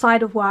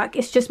outside of work.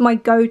 It's just my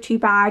go-to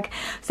bag.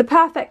 It's the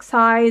perfect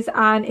size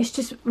and it's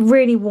just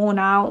really worn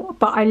out,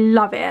 but I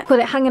love it. I've got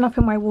it hanging up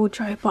in my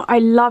wardrobe, but I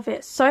love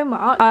it so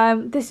much.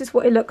 This is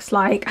what it looks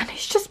like, and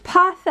it's just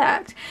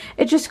perfect.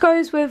 It just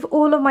goes with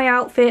all of my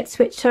outfits,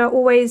 which are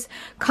always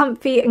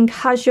comfy and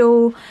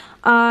casual.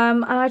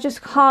 And I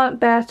just can't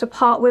bear to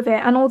part with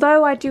it. And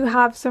although I do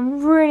have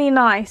some really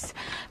nice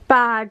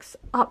bags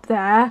up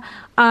there,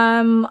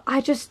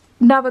 I just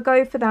never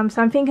go for them.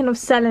 So I'm thinking of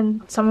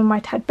selling some of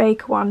my Ted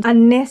Baker ones.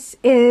 And this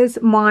is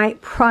my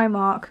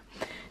Primark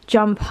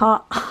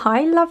jumper.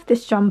 I love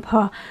this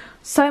jumper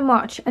so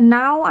much, and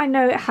now I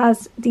know it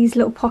has these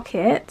little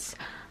pockets,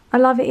 I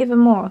love it even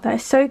more. That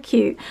is so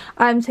cute.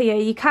 So yeah,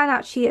 you can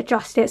actually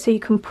adjust it so you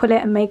can pull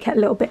it and make it a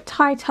little bit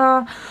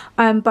tighter,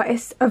 but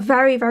it's a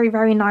very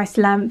nice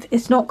length.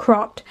 It's not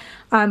cropped,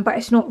 but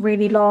it's not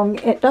really long.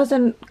 It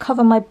doesn't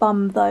cover my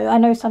bum though. I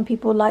know some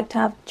people like to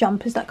have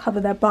jumpers that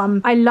cover their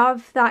bum. I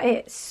love that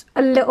it's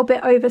a little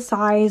bit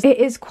oversized. It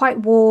is quite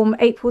warm.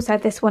 April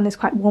said this one is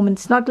quite warm and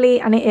snuggly,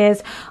 and it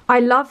is.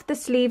 I love the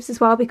sleeves as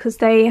well, because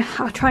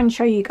I'll try and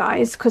show you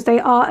guys, because they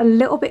are a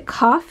little bit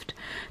cuffed.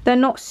 They're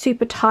not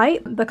super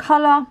tight. The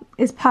colour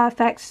is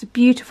perfect. It's a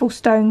beautiful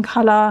stone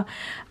colour,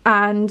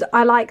 and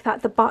I like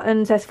that the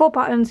buttons, there's 4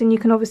 buttons, and you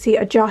can obviously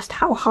adjust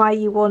how high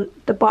you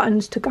want the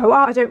buttons to go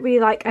up. I don't really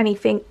like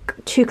anything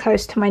too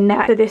close to my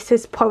neck, so this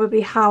is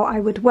probably how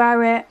I would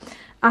wear it.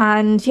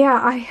 And yeah,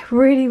 I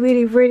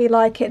really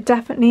like it.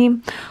 Definitely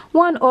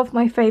one of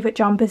my favourite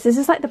jumpers. This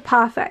is like the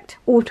perfect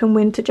autumn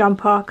winter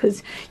jumper,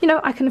 because you know,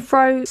 I can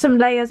throw some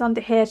layers under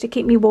here to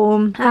keep me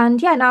warm.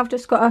 And yeah, now I've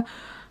just got to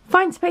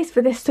find space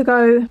for this to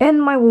go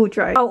in my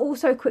wardrobe. I'll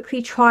also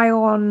quickly try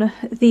on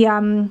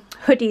the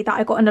hoodie that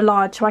I got in a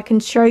large, so I can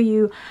show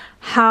you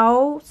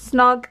how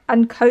snug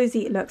and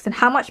cozy it looks and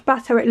how much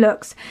better it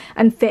looks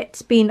and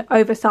fits being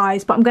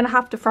oversized. But I'm going to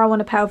have to throw on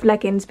a pair of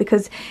leggings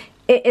because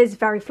it is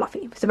very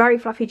fluffy. It's a very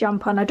fluffy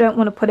jumper and I don't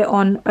want to put it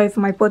on over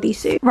my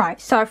bodysuit. Right,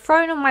 so I've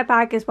thrown on my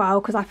bag as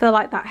well, because I feel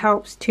like that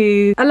helps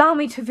to allow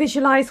me to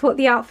visualize what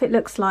the outfit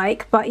looks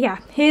like. But yeah,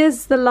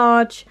 here's the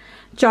large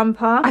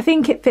jumper. I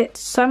think it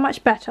fits so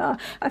much better.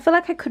 I feel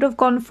like I could have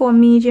gone for a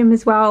medium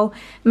as well.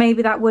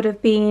 Maybe that would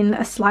have been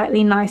a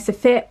slightly nicer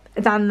fit.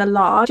 than the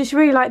large. Just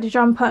really like the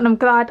jumper, and I'm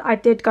glad I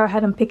did go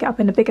ahead and pick it up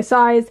in a bigger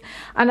size.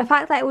 And the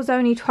fact that it was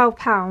only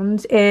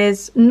 £12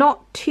 is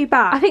not too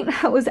bad. I think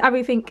that was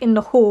everything in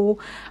the haul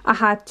I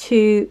had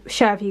to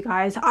share with you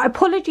guys.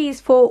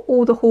 Apologies for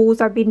all the hauls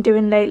I've been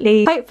doing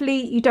lately.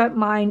 Hopefully you don't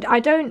mind. I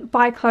don't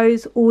buy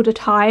clothes all the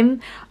time.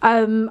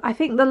 I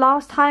think the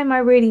last time I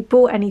really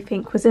bought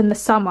anything was in the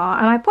summer,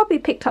 and I probably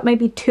picked up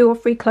maybe 2 or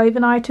 3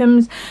 clothing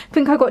items. I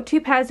think I got 2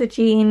 pairs of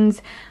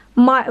jeans,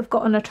 might have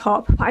gotten a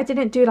top, but I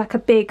didn't do like a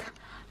big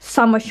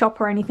summer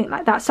shop or anything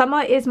like that.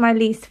 Summer is my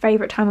least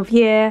favorite time of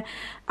year,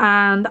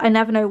 and I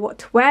never know what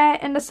to wear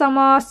in the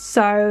summer,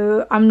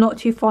 so I'm not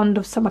too fond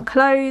of summer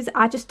clothes.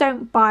 I just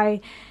don't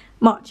buy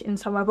much in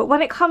summer. But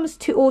when it comes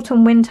to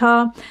autumn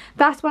winter,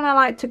 that's when I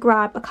like to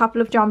grab a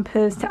couple of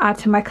jumpers to add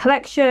to my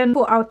collection,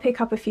 or I would pick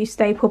up a few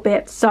staple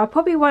bits. So I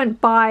probably won't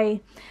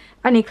buy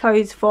any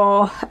clothes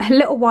for a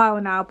little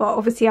while now, but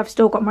obviously I've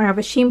still got my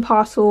other Shein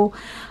parcel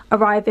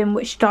arriving,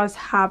 which does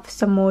have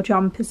some more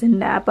jumpers in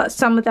there, but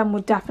some of them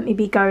will definitely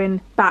be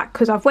going back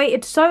because I've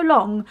waited so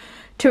long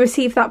to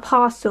receive that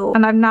parcel,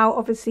 and I've now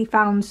obviously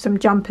found some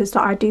jumpers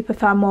that I do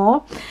prefer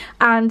more.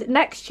 And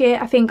next year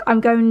I think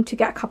I'm going to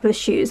get a couple of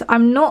shoes.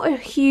 I'm not a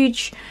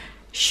huge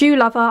shoe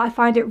lover. I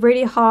find it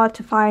really hard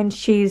to find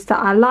shoes that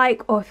I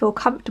like or feel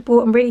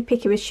comfortable. I'm really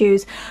picky with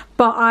shoes,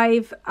 but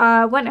I've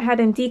went ahead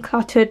and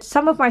decluttered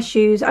some of my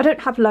shoes. I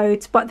don't have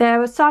loads, but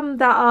there are some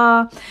that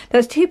are,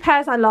 there's 2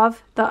 pairs I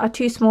love that are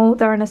too small.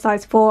 They're in a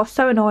size 4,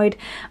 so annoyed.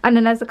 And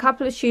then there's a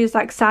couple of shoes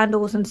like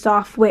sandals and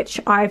stuff which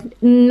I've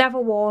never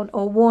worn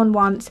or worn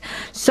once,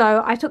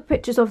 so I took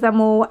pictures of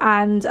them all,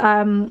 and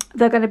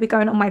they're going to be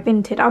going on my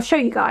Vinted. I'll show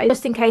you guys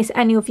just in case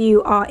any of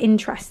you are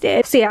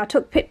interested. So yeah, I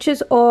took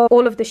pictures of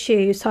all of the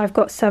shoes. So I've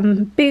got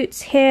some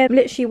boots here,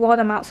 literally wore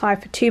them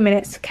outside for 2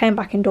 minutes, came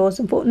back indoors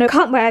and thought no,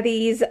 can't wear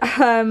these,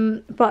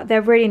 but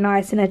they're really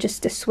nice and they're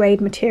just a suede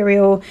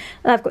material.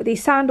 And I've got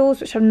these sandals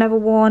which I've never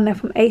worn, they're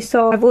from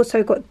ASOS. I've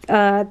also got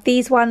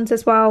these ones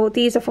as well.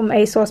 These are from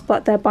ASOS,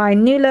 but they're by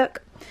New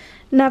Look.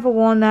 Never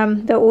worn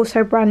them, they're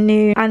also brand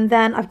new. And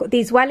then I've got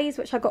these wellies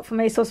which I got from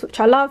ASOS,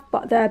 which I love,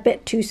 but they're a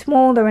bit too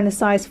small. They're in a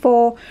size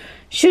 4.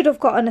 Should have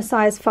gotten a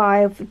size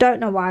 5. Don't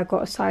know why I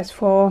got a size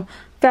 4.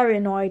 Very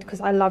annoyed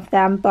because I love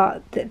them,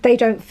 but they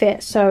don't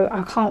fit, so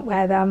I can't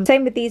wear them.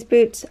 Same with these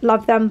boots,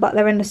 love them, but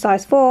they're in a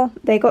size 4.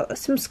 They got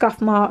some scuff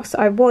marks.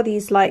 I wore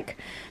these like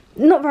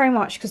not very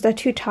much because they're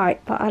too tight,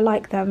 but I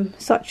like them.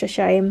 Such a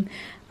shame.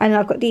 And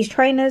I've got these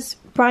trainers,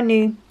 brand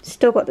new,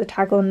 still got the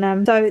tag on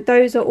them. So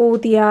those are all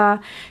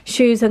the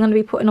shoes I'm going to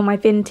be putting on my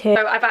Vinted.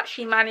 So I've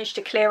actually managed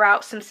to clear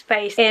out some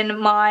space in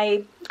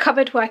my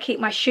cupboard where I keep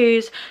my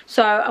shoes,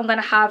 so I'm going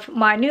to have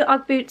my new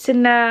UGG boots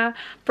in there.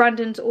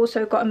 Brandon's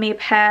also got me a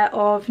pair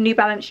of New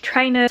Balance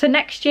trainers. So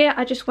next year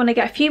I just want to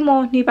get a few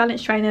more New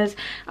Balance trainers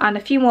and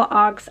a few more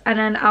UGGs, and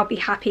then I'll be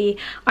happy.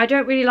 I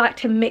don't really like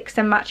to mix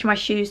and match my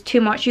shoes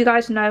too much. You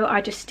guys know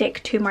I just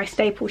stick to my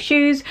staple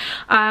shoes.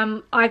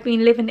 I've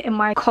been living in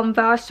my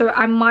Converse, so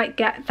I might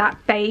get that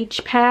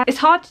beige pair. It's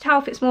hard to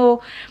tell if it's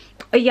more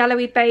a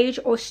yellowy beige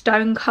or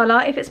stone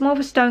colour. If it's more of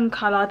a stone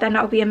colour, then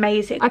that would be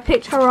amazing. I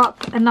picked her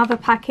up another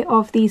packet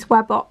of these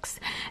Webox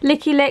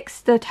Licky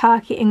Licks, the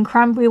turkey and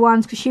cranberry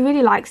ones, because she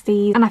really likes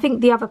these, and I think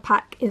the other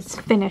pack is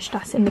finished,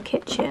 that's in the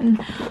kitchen.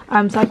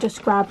 So I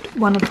just grabbed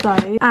one of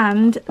those,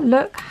 and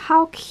look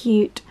how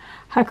cute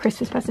her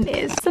Christmas present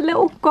is. It's a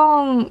little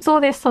gong. Saw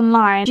this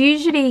online.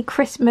 Usually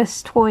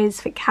Christmas toys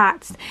for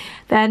cats,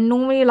 they're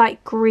normally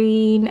like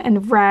green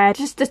and red,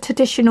 just the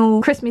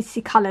traditional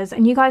Christmassy colours,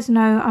 and you guys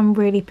know I'm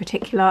really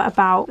particular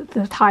about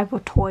the type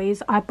of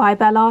toys I buy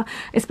Bella,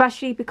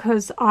 especially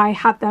because I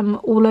have them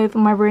all over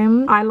my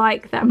room. I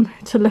like them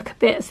to look a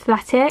bit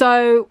aesthetic.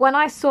 So when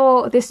I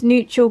saw this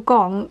neutral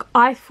gong,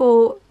 I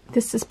thought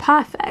this is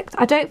perfect.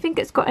 I don't think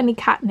it's got any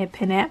catnip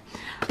in it.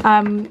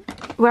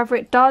 Whether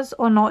it does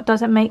or not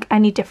doesn't make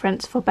any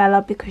difference for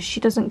Bella because she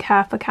doesn't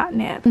care for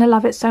catnip. And I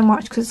love it so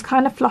much because it's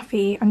kind of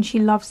fluffy and she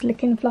loves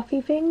licking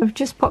fluffy things. I've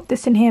just popped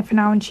this in here for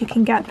now and she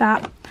can get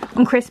that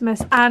on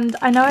Christmas. And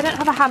I know I don't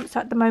have a hamster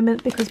at the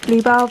moment because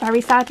Bluebell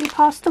very sadly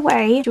passed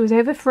away. She was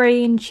over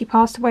 3 and she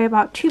passed away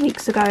about 2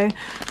 weeks ago.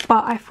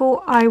 But I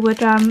thought I would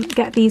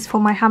get these for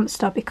my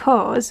hamster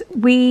because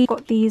we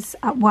got these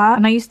at work,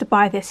 and I used to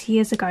buy this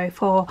years ago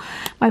for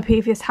my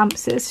previous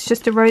hamsters. It's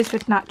just a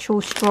Rosewood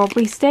Natural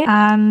strawberry stick,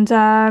 and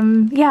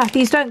yeah,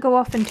 these don't go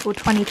off until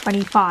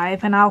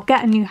 2025, and I'll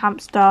get a new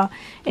hamster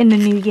in the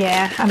new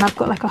year. And I've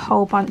got like a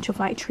whole bunch of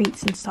like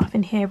treats and stuff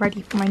in here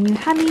ready for my new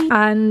Henny,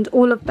 and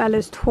all of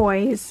Bella's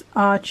toys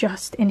are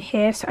just in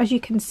here. So as you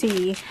can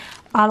see,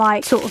 I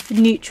like sort of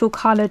neutral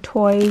coloured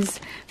toys.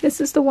 This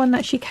is the one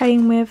that she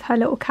came with, her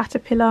little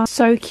caterpillar.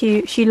 So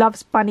cute. She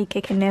loves bunny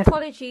kicking this.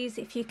 Apologies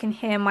if you can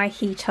hear my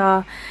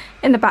heater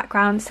in the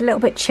background. It's a little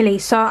bit chilly.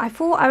 So I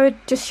thought I would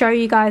just show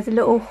you guys a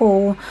little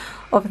haul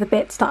of the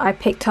bits that I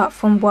picked up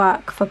from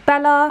work for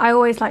Bella. I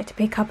always like to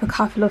pick up a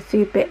couple of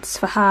food bits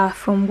for her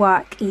from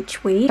work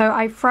each week. So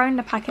I've thrown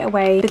the packet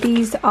away. But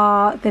these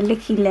are the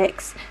Licky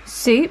Licks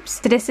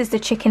soups. So this is the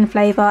chicken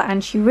flavour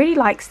and she really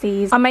likes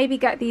these. I maybe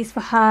get these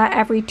for her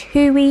every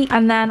 2 weeks.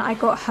 And then I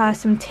got her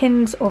some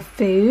tins of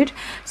food.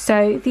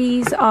 So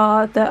these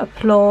are the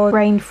Applause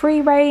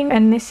grain-free range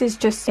and this is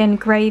just in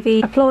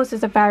gravy. Applause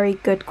is a very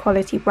good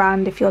quality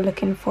brand if you're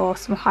looking for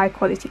some high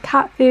quality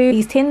cat food.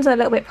 These tins are a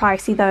little bit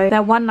pricey though.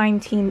 They're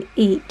 $1.19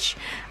 each.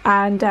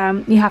 And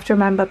you have to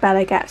remember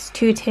Bella gets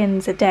 2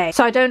 tins a day,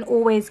 so I don't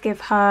always give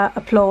her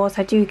Applause.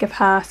 I do give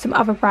her some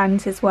other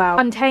brands as well.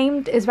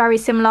 Untamed is very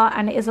similar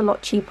and it is a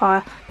lot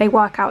cheaper. They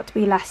work out to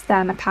be less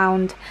than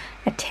 £1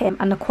 a tin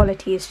and the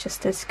quality is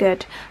just as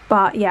good.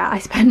 But yeah, I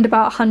spend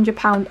about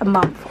 £100 a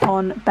month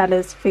on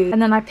Bella's food.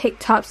 And then I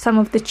picked up some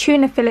of the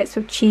tuna fillets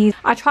with cheese.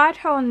 I tried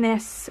her on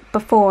this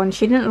before and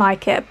she didn't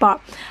like it,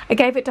 but I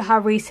gave it to her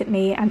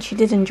recently and she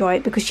did enjoy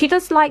it because she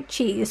does like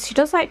cheese. She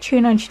does like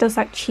tuna and she does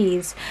like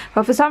cheese,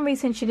 but for some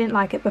reason she didn't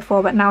like it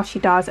before, but now she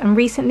does. And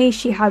recently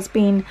she has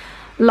been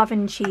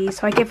loving cheese,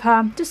 so I give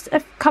her just a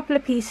couple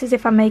of pieces.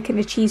 If I'm making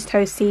a cheese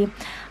toastie,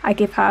 I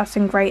give her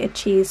some grated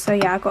cheese. So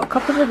yeah, I got a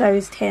couple of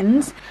those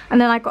tins,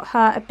 and then I got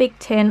her a big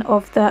tin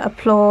of the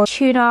Applause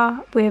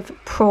tuna with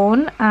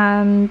prawn,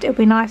 and it'll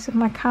be nice if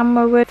my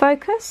camera would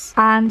focus.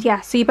 And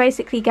yeah, so you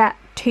basically get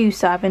 2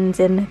 servings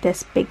in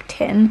this big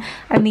tin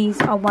and these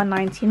are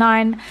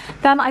 $1.99.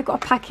 Then I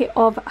got a packet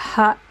of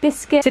her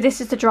biscuits. So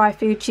this is the dry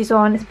food she's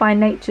on. It's by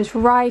Nature's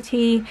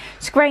Variety.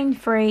 It's grain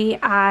free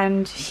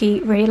and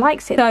she really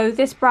likes it. So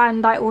this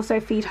brand, I also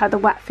feed her the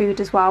wet food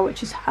as well,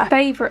 which is her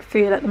favourite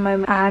food at the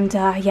moment. And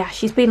yeah,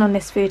 she's been on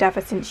this food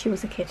ever since she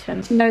was a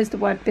kitten. She knows the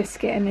word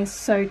biscuit and is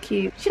so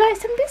cute. She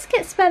likes some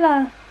biscuits,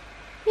 Bella.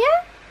 Yeah?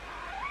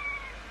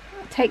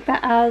 I'll take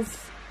that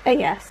as a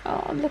yes.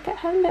 Oh, look at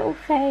her little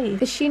face.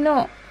 Is she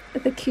not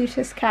the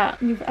cutest cat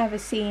you've ever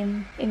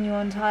seen in your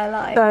entire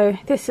life? So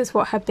this is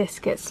what her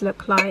biscuits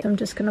look like. I'm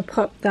just going to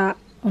pop that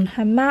on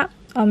her mat.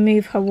 I'll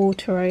move her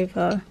water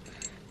over,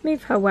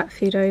 move her wet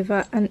food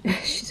over, and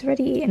she's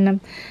already eaten them.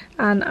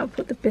 And I'll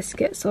put the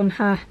biscuits on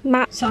her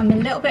mat. So I'm a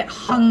little bit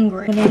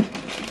hungry. I'm gonna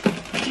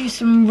do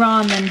some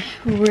ramen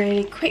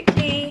really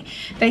quickly.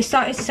 They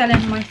started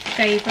selling my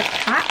favourite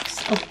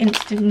packs of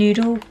instant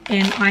noodle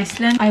in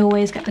Iceland. I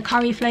always get the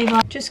curry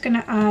flavour. Just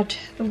gonna add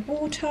the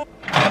water.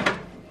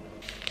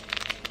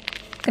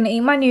 Gonna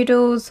eat my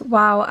noodles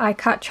while I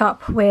catch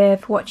up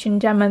with watching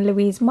Gemma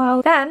Louise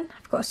Miles. Then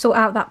I've got to sort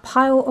out that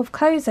pile of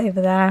clothes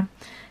over there.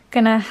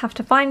 Gonna have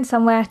to find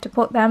somewhere to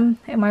put them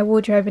in my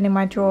wardrobe and in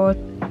my drawer.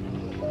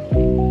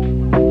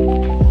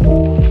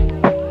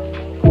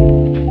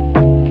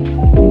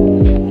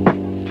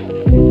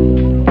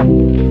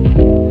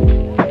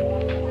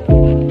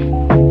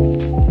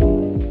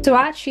 So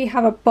I actually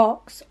have a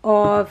box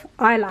of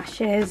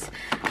eyelashes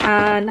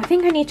and I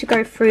think I need to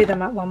go through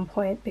them at one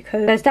point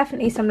because there's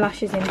definitely some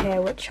lashes in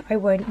here which I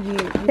won't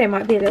use. They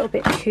might be a little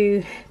bit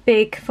too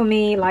big for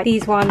me, like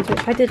these ones,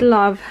 which I did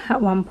love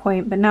at one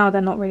point, but now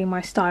they're not really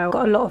my style.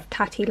 Got a lot of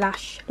tatty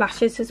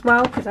lashes as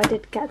well because I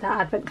did get that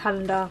advent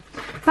calendar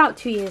about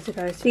 2 years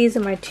ago. So these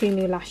are my 2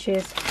 new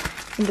lashes.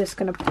 I'm just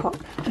going to pop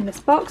in this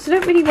box. I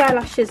don't really wear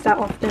lashes that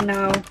often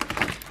now.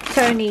 It's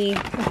only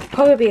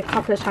probably a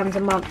couple of times a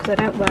month because I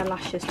don't wear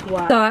lashes to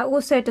work. So I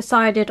also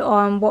decided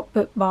on what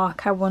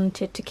bookmark I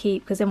wanted to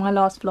keep because in my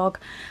last vlog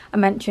I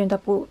mentioned I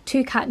bought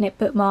 2 catnip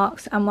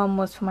bookmarks and one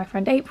was for my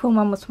friend April and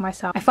one was for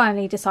myself. I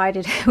finally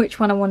decided which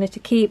one I wanted to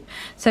keep.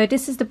 So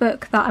this is the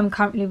book that I'm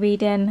currently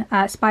reading.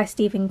 It's by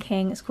Stephen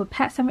King. It's called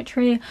Pet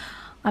Sematary.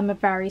 I'm a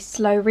very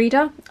slow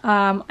reader.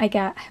 I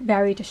get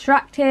very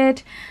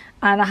distracted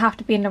and I have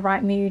to be in the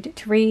right mood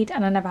to read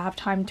and I never have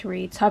time to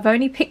read. So I've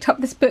only picked up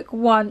this book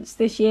once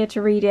this year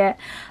to read it,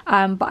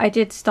 but I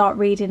did start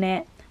reading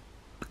it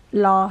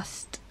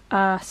last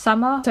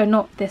summer. So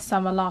not this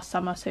summer, last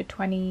summer, so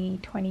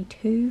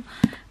 2022.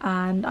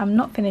 And I'm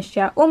not finished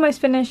yet.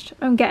 Almost finished.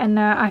 I'm getting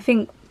there. I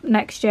think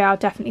next year I'll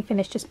definitely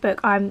finish this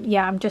book.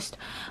 I'm just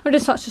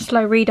such a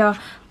slow reader,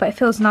 but it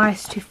feels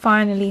nice to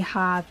finally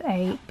have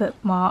a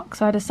bookmark.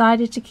 So I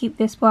decided to keep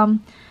this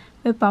one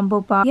with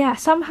Bumblebee. Yeah,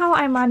 somehow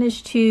I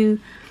managed to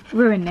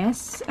ruin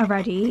this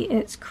already.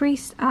 It's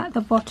creased at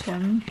the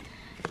bottom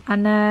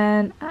and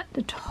then at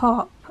the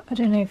top, I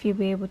don't know if you'll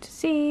be able to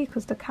see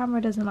because the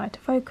camera doesn't like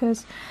to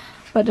focus,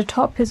 but the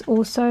top is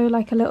also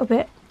like a little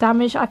bit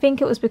damaged. I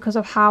think it was because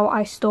of how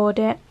I stored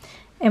it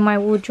in my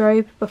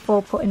wardrobe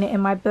before putting it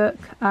in my book.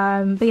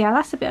 But yeah,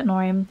 that's a bit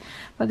annoying,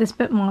 but this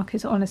bookmark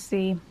is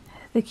honestly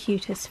the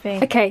cutest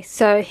thing. Okay,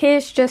 so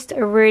here's just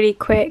a really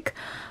quick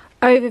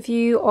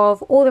overview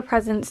of all the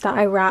presents that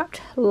I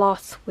wrapped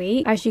last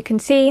week. As you can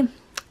see,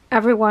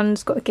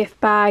 everyone's got a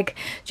gift bag.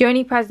 The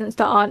only presents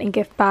that aren't in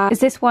gift bag is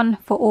this one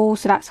for all,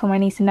 so that's for my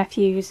niece and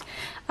nephews,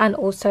 and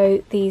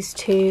also these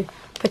 2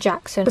 for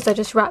Jackson. So I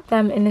just wrapped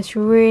them in this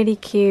really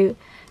cute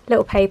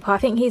little paper. I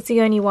think he's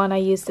the only one I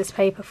used this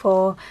paper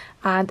for,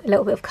 and a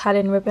little bit of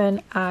curling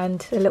ribbon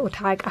and a little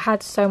tag. I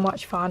had so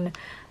much fun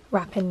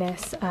wrapping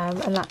this,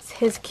 and that's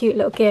his cute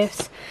little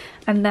gifts.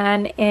 And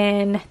then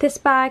in this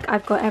bag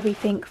I've got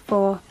everything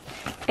for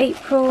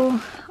April.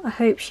 I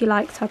hope she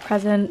likes her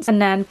presents.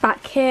 And then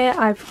back here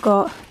I've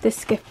got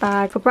this gift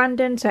bag for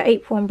Brandon, so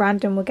April and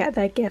Brandon will get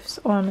their gifts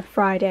on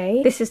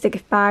Friday. This is the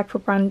gift bag for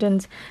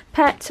Brandon's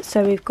pet,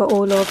 so we've got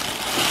all of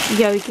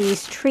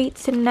Yogi's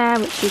treats in there,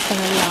 which he's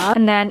gonna love.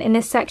 And then in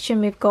this section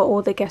we've got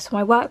all the gifts for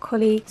my work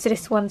colleagues. So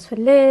this one's for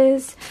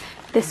Liz,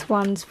 this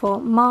one's for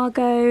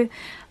Margot.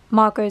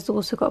 Margot's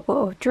also got a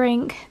bottle of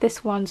drink.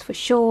 This one's for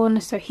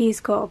Sean, so he's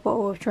got a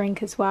bottle of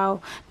drink as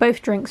well.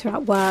 Both drinks are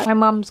at work. My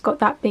mum's got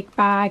that big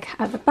bag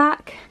at the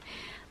back.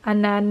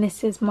 And then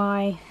this is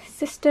my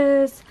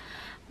sisters,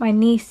 my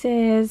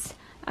nieces,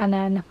 and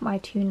then my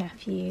 2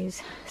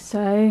 nephews.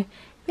 So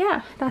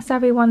yeah, that's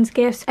everyone's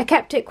gifts. I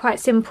kept it quite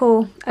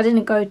simple. I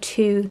didn't go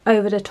too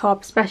over the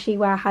top, especially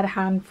where I had a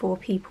handful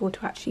of people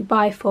to actually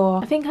buy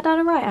for. I think I done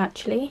it right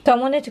actually. So I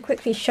wanted to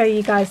quickly show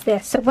you guys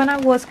this. So when I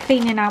was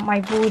cleaning out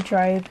my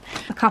wardrobe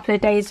a couple of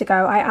days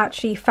ago, I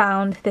actually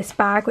found this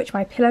bag which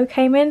my pillow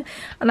came in,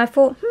 and I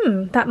thought,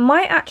 that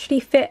might actually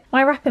fit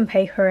my wrapping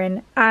paper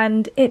in,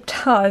 and it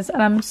does,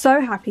 and I'm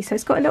so happy. So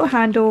it's got a little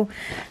handle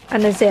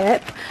and a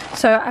zip,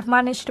 so I've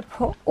managed to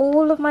put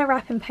all of my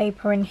wrapping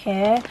paper in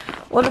here,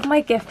 all of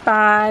my gift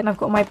bag, and I've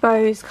got my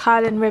bows,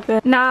 curling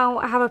ribbon. Now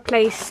I have a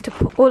place to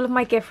put all of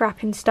my gift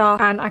wrapping stuff,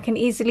 and I can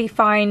easily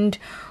find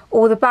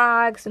all the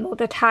bags and all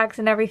the tags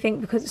and everything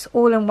because it's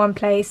all in one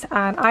place,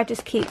 and I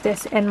just keep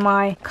this in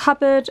my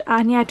cupboard.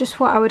 And yeah, just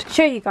thought I would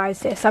show you guys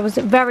this. I was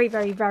very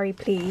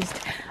pleased.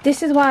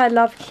 This is why I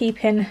love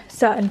keeping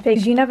certain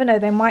things. You never know,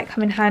 they might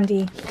come in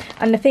handy.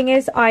 And the thing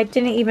is, I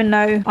didn't even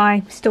know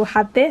I still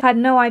had this. I had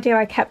no idea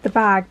I kept the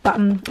bag, but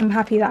I'm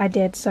happy that I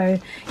did. So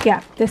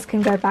yeah, this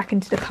can go back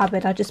into the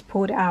cupboard. I just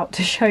pulled it out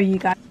to show you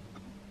guys.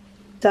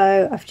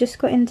 So I've just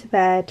got into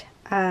bed,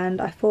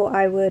 and I thought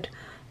I would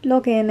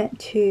log in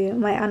to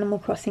my Animal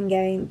Crossing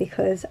game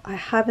because I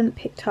haven't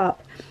picked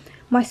up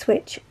my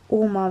Switch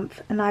all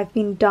month, and I've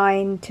been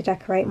dying to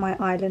decorate my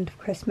island for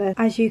Christmas.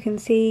 As you can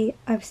see,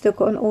 I've still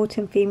got an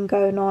autumn theme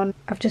going on.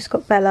 I've just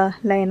got Bella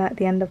laying at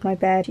the end of my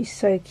bed. She's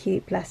so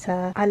cute, bless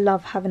her. I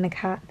love having a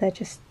cat. They're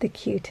just the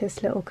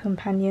cutest little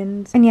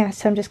companions. And yeah,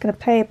 so I'm just going to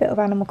play a bit of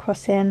Animal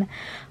Crossing,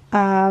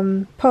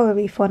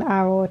 probably for an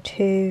hour or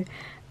two.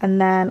 And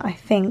then I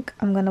think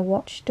I'm going to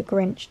watch The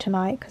Grinch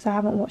tonight because I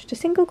haven't watched a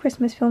single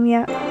Christmas film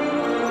yet.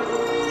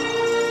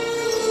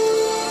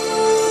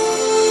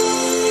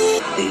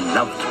 They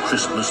loved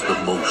Christmas the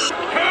most. Too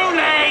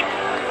late!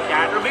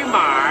 That'll be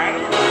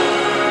mine.